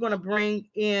week, we're going to bring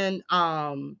in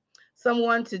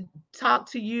someone to talk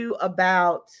to you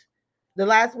about the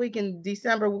last week in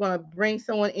December. We're going to bring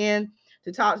someone in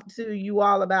to talk to you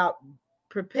all about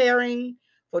preparing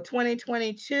for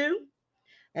 2022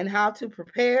 and how to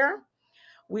prepare.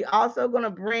 We also going to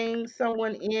bring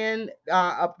someone in,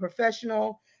 a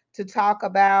professional, to talk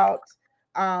about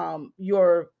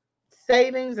your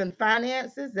savings and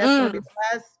finances. That's going to be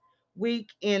the last week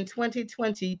in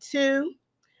 2022.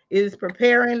 Is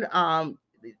preparing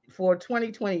for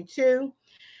 2022.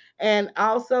 And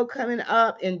also coming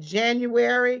up in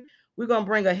January, we're going to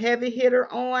bring a heavy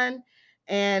hitter on,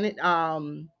 and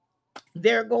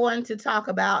they're going to talk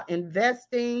about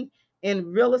investing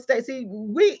in real estate. See,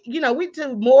 we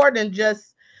do more than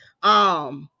just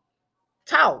talk.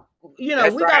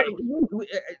 That's We got right.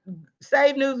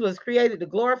 Save News was created to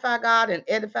glorify God and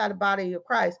edify the body of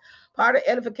Christ. Part of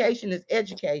edification is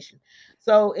education.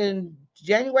 So in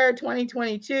January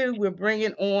 2022, we're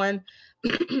bringing on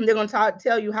they're going to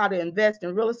tell you how to invest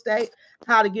in real estate,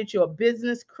 how to get your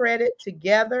business credit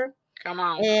together, Come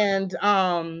on. and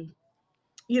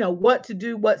what to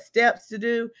do, what steps to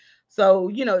do. So,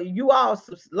 you all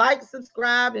like,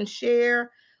 subscribe, and share.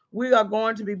 We are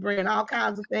going to be bringing all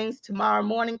kinds of things tomorrow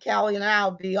morning. Callie and I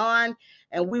will be on,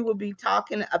 and we will be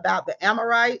talking about the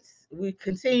Amorites. We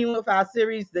continue with our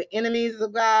series, The Enemies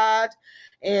of God,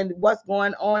 and what's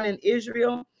going on in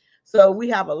Israel. So we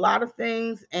have a lot of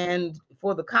things. And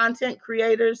for the content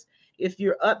creators, if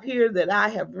you're up here that I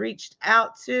have reached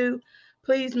out to,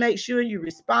 please make sure you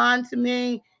respond to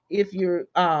me. If you're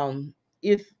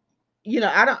if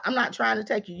I'm not trying to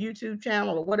take your YouTube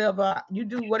channel or whatever. You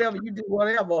do whatever you do,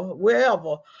 whatever,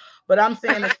 wherever. But I'm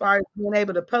saying, as far as being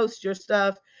able to post your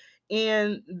stuff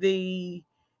in the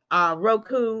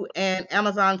Roku and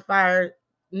Amazon Fire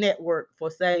network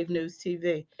for Save News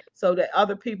TV, so that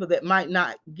other people that might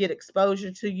not get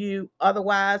exposure to you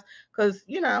otherwise, because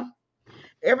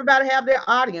everybody have their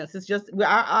audience. It's just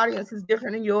our audience is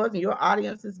different than yours, and your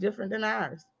audience is different than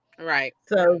ours. Right.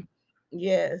 So,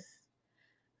 yes.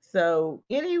 So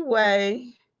anyway,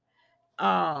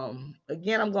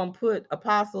 again, I'm gonna put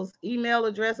Apostle's email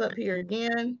address up here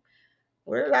again.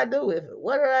 Where did I do with it?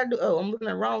 What did I do? Oh, I'm looking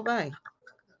at the wrong thing.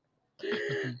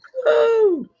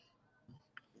 Ooh.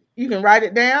 You can write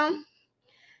it down.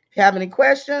 If you have any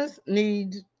questions,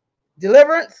 need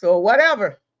deliverance or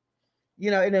whatever,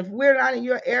 and if we're not in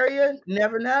your area,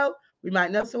 never know. We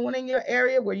might know someone in your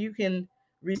area where you can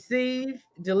receive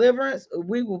deliverance.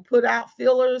 We will put out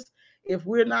fillers if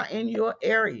we're not in your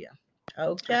area.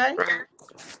 Okay.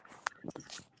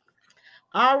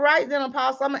 All right, then,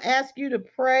 Apostle, I'm going to ask you to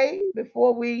pray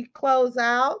before we close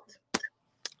out.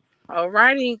 All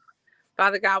righty.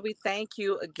 Father God, we thank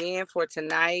you again for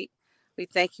tonight. We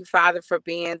thank you, Father, for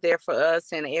being there for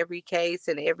us in every case,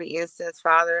 in every instance,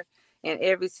 Father, in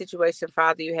every situation,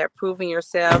 Father. You have proven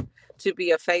yourself to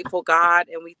be a faithful God,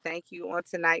 and we thank you on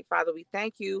tonight, Father. We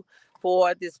thank you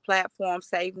for this platform,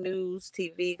 Save News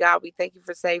TV, God. We thank you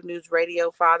for Save News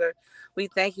Radio, Father. We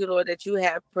thank you, Lord, that you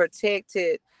have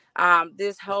protected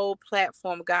this whole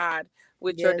platform, God,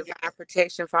 with your divine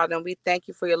protection, Father. And we thank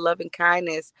you for your loving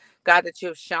kindness, God, that you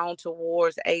have shown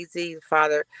towards AZ,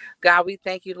 Father. God, we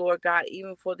thank you, Lord God,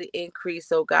 even for the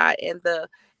increase, oh God, and the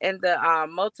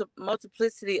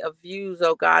multiplicity of views,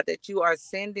 oh God, that you are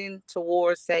sending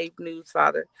towards Save News,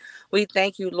 Father. We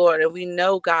thank you, Lord, and we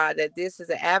know, God, that this is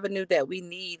an avenue that we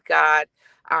need, God.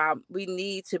 We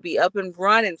need to be up and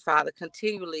running, Father,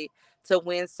 continually to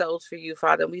win souls for you,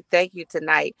 Father. And we thank you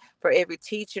tonight for every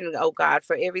teaching, oh God,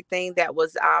 for everything that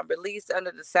was released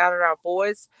under the sound of our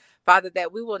voice, Father,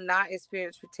 that we will not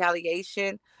experience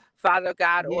retaliation, Father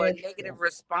God, or a Yes, negative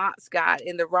response, God,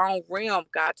 in the wrong realm,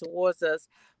 God, towards us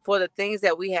for the things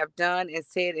that we have done and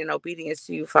said in obedience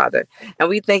to you, Father. And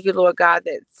we thank you, Lord God,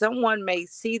 that someone may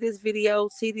see these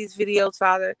videos,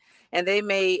 Father, and they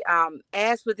may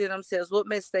ask within themselves, what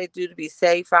must they do to be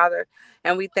saved, Father?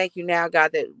 And we thank you now,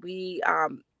 God, that we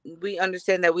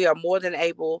understand that we are more than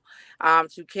able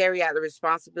to carry out the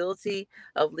responsibility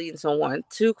of leading someone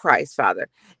to Christ, Father.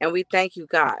 And we thank you,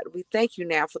 God. We thank you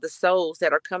now for the souls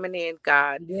that are coming in,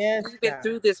 God, yes, even God.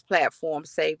 through this platform,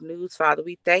 Save News, Father.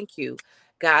 We thank you,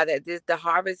 God, that the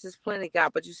harvest is plenty,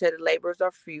 God, but you said the laborers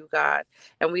are few, God.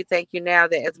 And we thank you now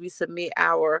that as we submit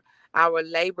our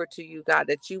labor to you, God,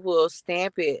 that you will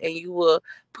stamp it and you will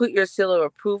put your seal of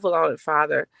approval on it,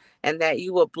 Father, and that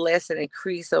you will bless and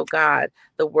increase, oh God,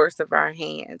 the works of our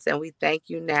hands. And we thank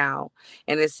you now.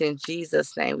 And it's in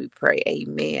Jesus' name we pray.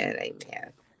 Amen.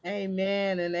 Amen.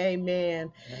 Amen and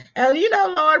amen. And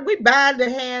Lord, we bind the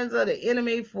hands of the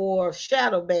enemy for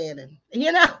shadow banning.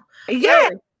 Yeah,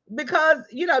 Really, because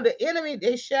the enemy,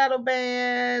 they shadow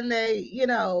ban, they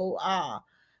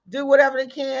do whatever they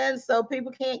can so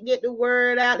people can't get the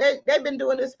word out. They've been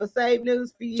doing this for Save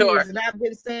News for sure. years, and I've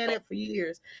been saying it for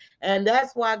years. And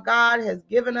that's why God has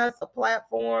given us a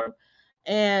platform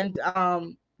and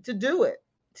to do it,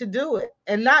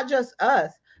 and not just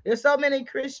us. There's so many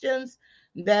Christians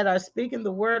that are speaking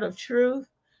the word of truth,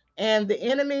 and the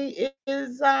enemy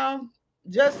is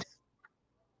just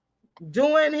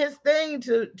doing his thing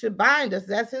to bind us.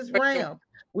 That's his realm.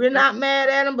 We're not mad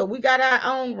at him, but we got our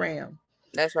own realm.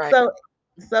 That's right.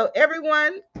 So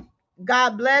everyone,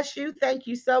 God bless you. Thank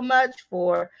you so much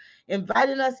for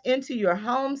inviting us into your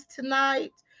homes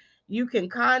tonight. You can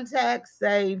contact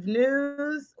Save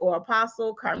News or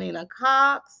Apostle Carmina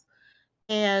Cox.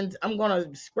 And I'm going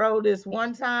to scroll this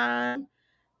one time.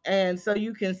 And so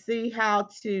you can see how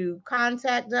to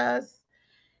contact us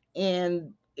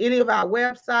and any of our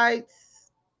websites,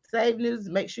 Save News.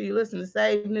 Make sure you listen to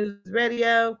Save News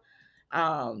Radio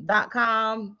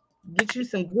 .com. Get you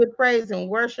some good praise and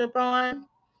worship on.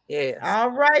 Yes.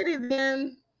 All righty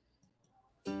then.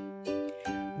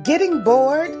 Getting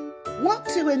bored? Want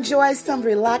to enjoy some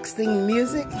relaxing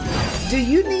music? Do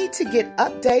you need to get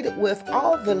updated with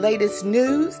all the latest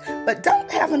news, but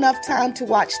don't have enough time to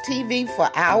watch TV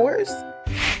for hours?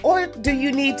 Or do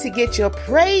you need to get your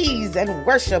praise and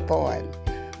worship on?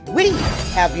 We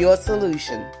have your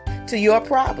solution to your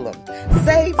problem.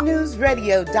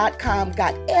 SaveNewsRadio.com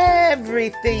got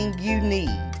everything you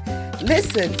need.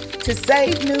 Listen to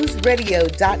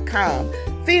SaveNewsRadio.com,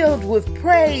 filled with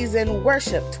praise and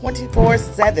worship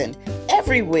 24/7,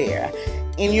 everywhere,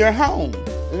 in your home,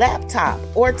 laptop,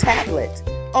 or tablet,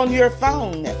 on your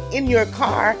phone, in your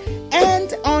car,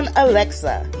 and on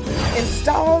Alexa.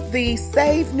 Install the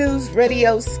Save News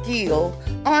Radio skill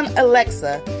on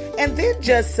Alexa and then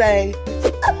just say,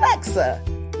 Alexa,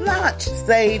 launch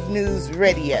Save News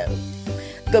Radio.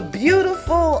 The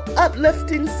beautiful,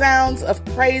 uplifting sounds of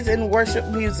praise and worship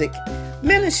music,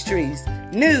 ministries,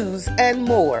 news, and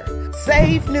more.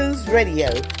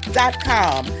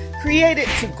 SaveNewsRadio.com, created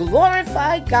to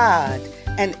glorify God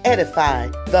and edify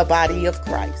the body of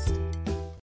Christ.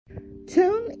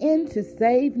 Tune in to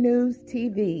Save News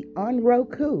TV on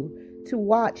Roku to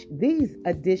watch these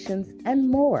editions and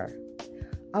more.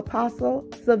 Apostle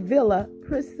Sevilla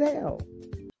Purcell.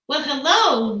 Well,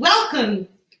 hello, welcome.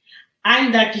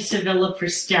 I'm Dr. Sevilla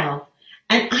Purcell,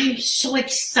 and I'm so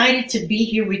excited to be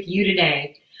here with you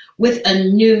today with a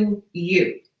new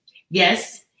you.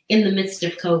 Yes, in the midst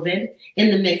of COVID,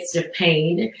 in the midst of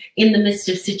pain, in the midst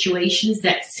of situations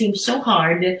that seem so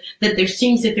hard that there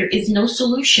seems that there is no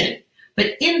solution.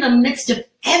 But in the midst of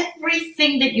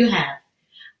everything that you have,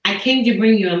 I came to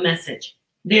bring you a message.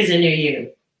 There's a new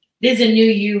you. There's a new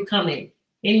you coming.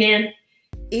 Amen.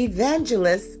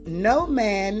 Evangelist No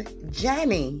Man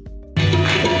Johnny.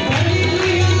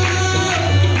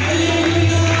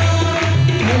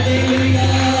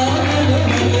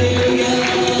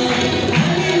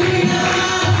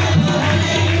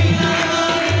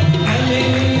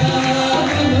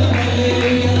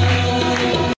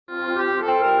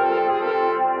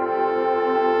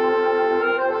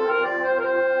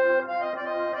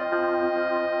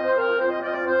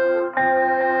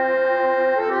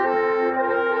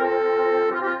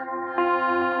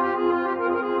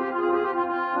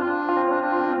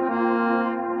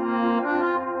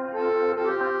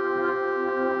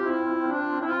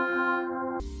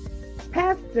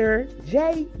 Pastor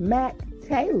J. Mac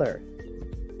Taylor.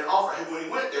 And when he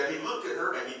went there, he looked at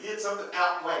her and he did something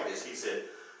outlandish. He said,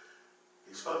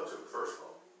 he spoke to her first of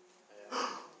all.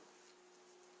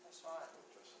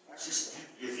 She said,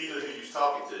 if you knew who you was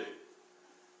talking to,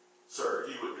 sir,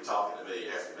 you wouldn't be talking to me,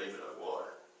 asking me for no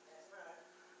water.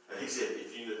 And he said,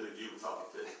 if you knew who you were talking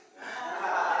to.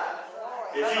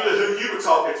 If you knew who you were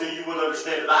talking to, you would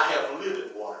understand that I have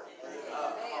living water.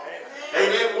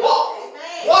 Amen.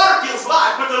 Water gives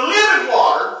life, but the living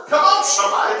water, come on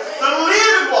somebody, the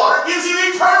living water gives you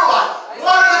eternal life.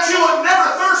 Water that you would never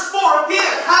thirst for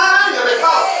again. Hallelujah.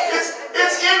 Because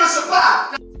it's in the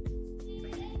supply.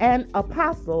 And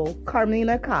Apostle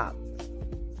Carmina Cox.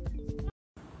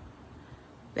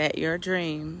 That your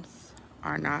dreams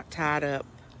are not tied up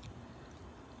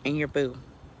in your boo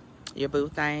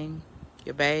thing,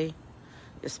 your bae,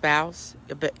 your spouse,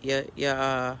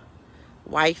 your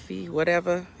wifey,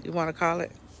 whatever you want to call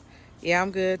it. Yeah,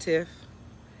 I'm good, Tiff.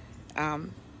 I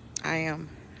am.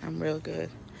 I'm real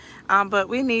good. But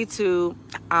we need to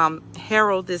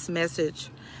herald this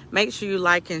message. Make sure you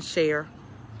like and share.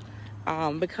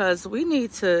 Because we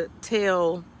need to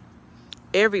tell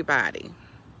everybody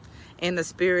in the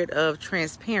spirit of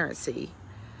transparency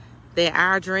that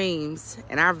our dreams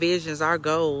and our visions, our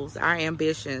goals, our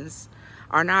ambitions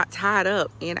are not tied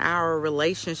up in our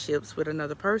relationships with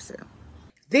another person.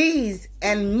 These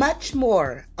and much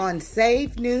more on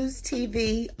Save News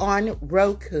TV on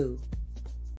Roku.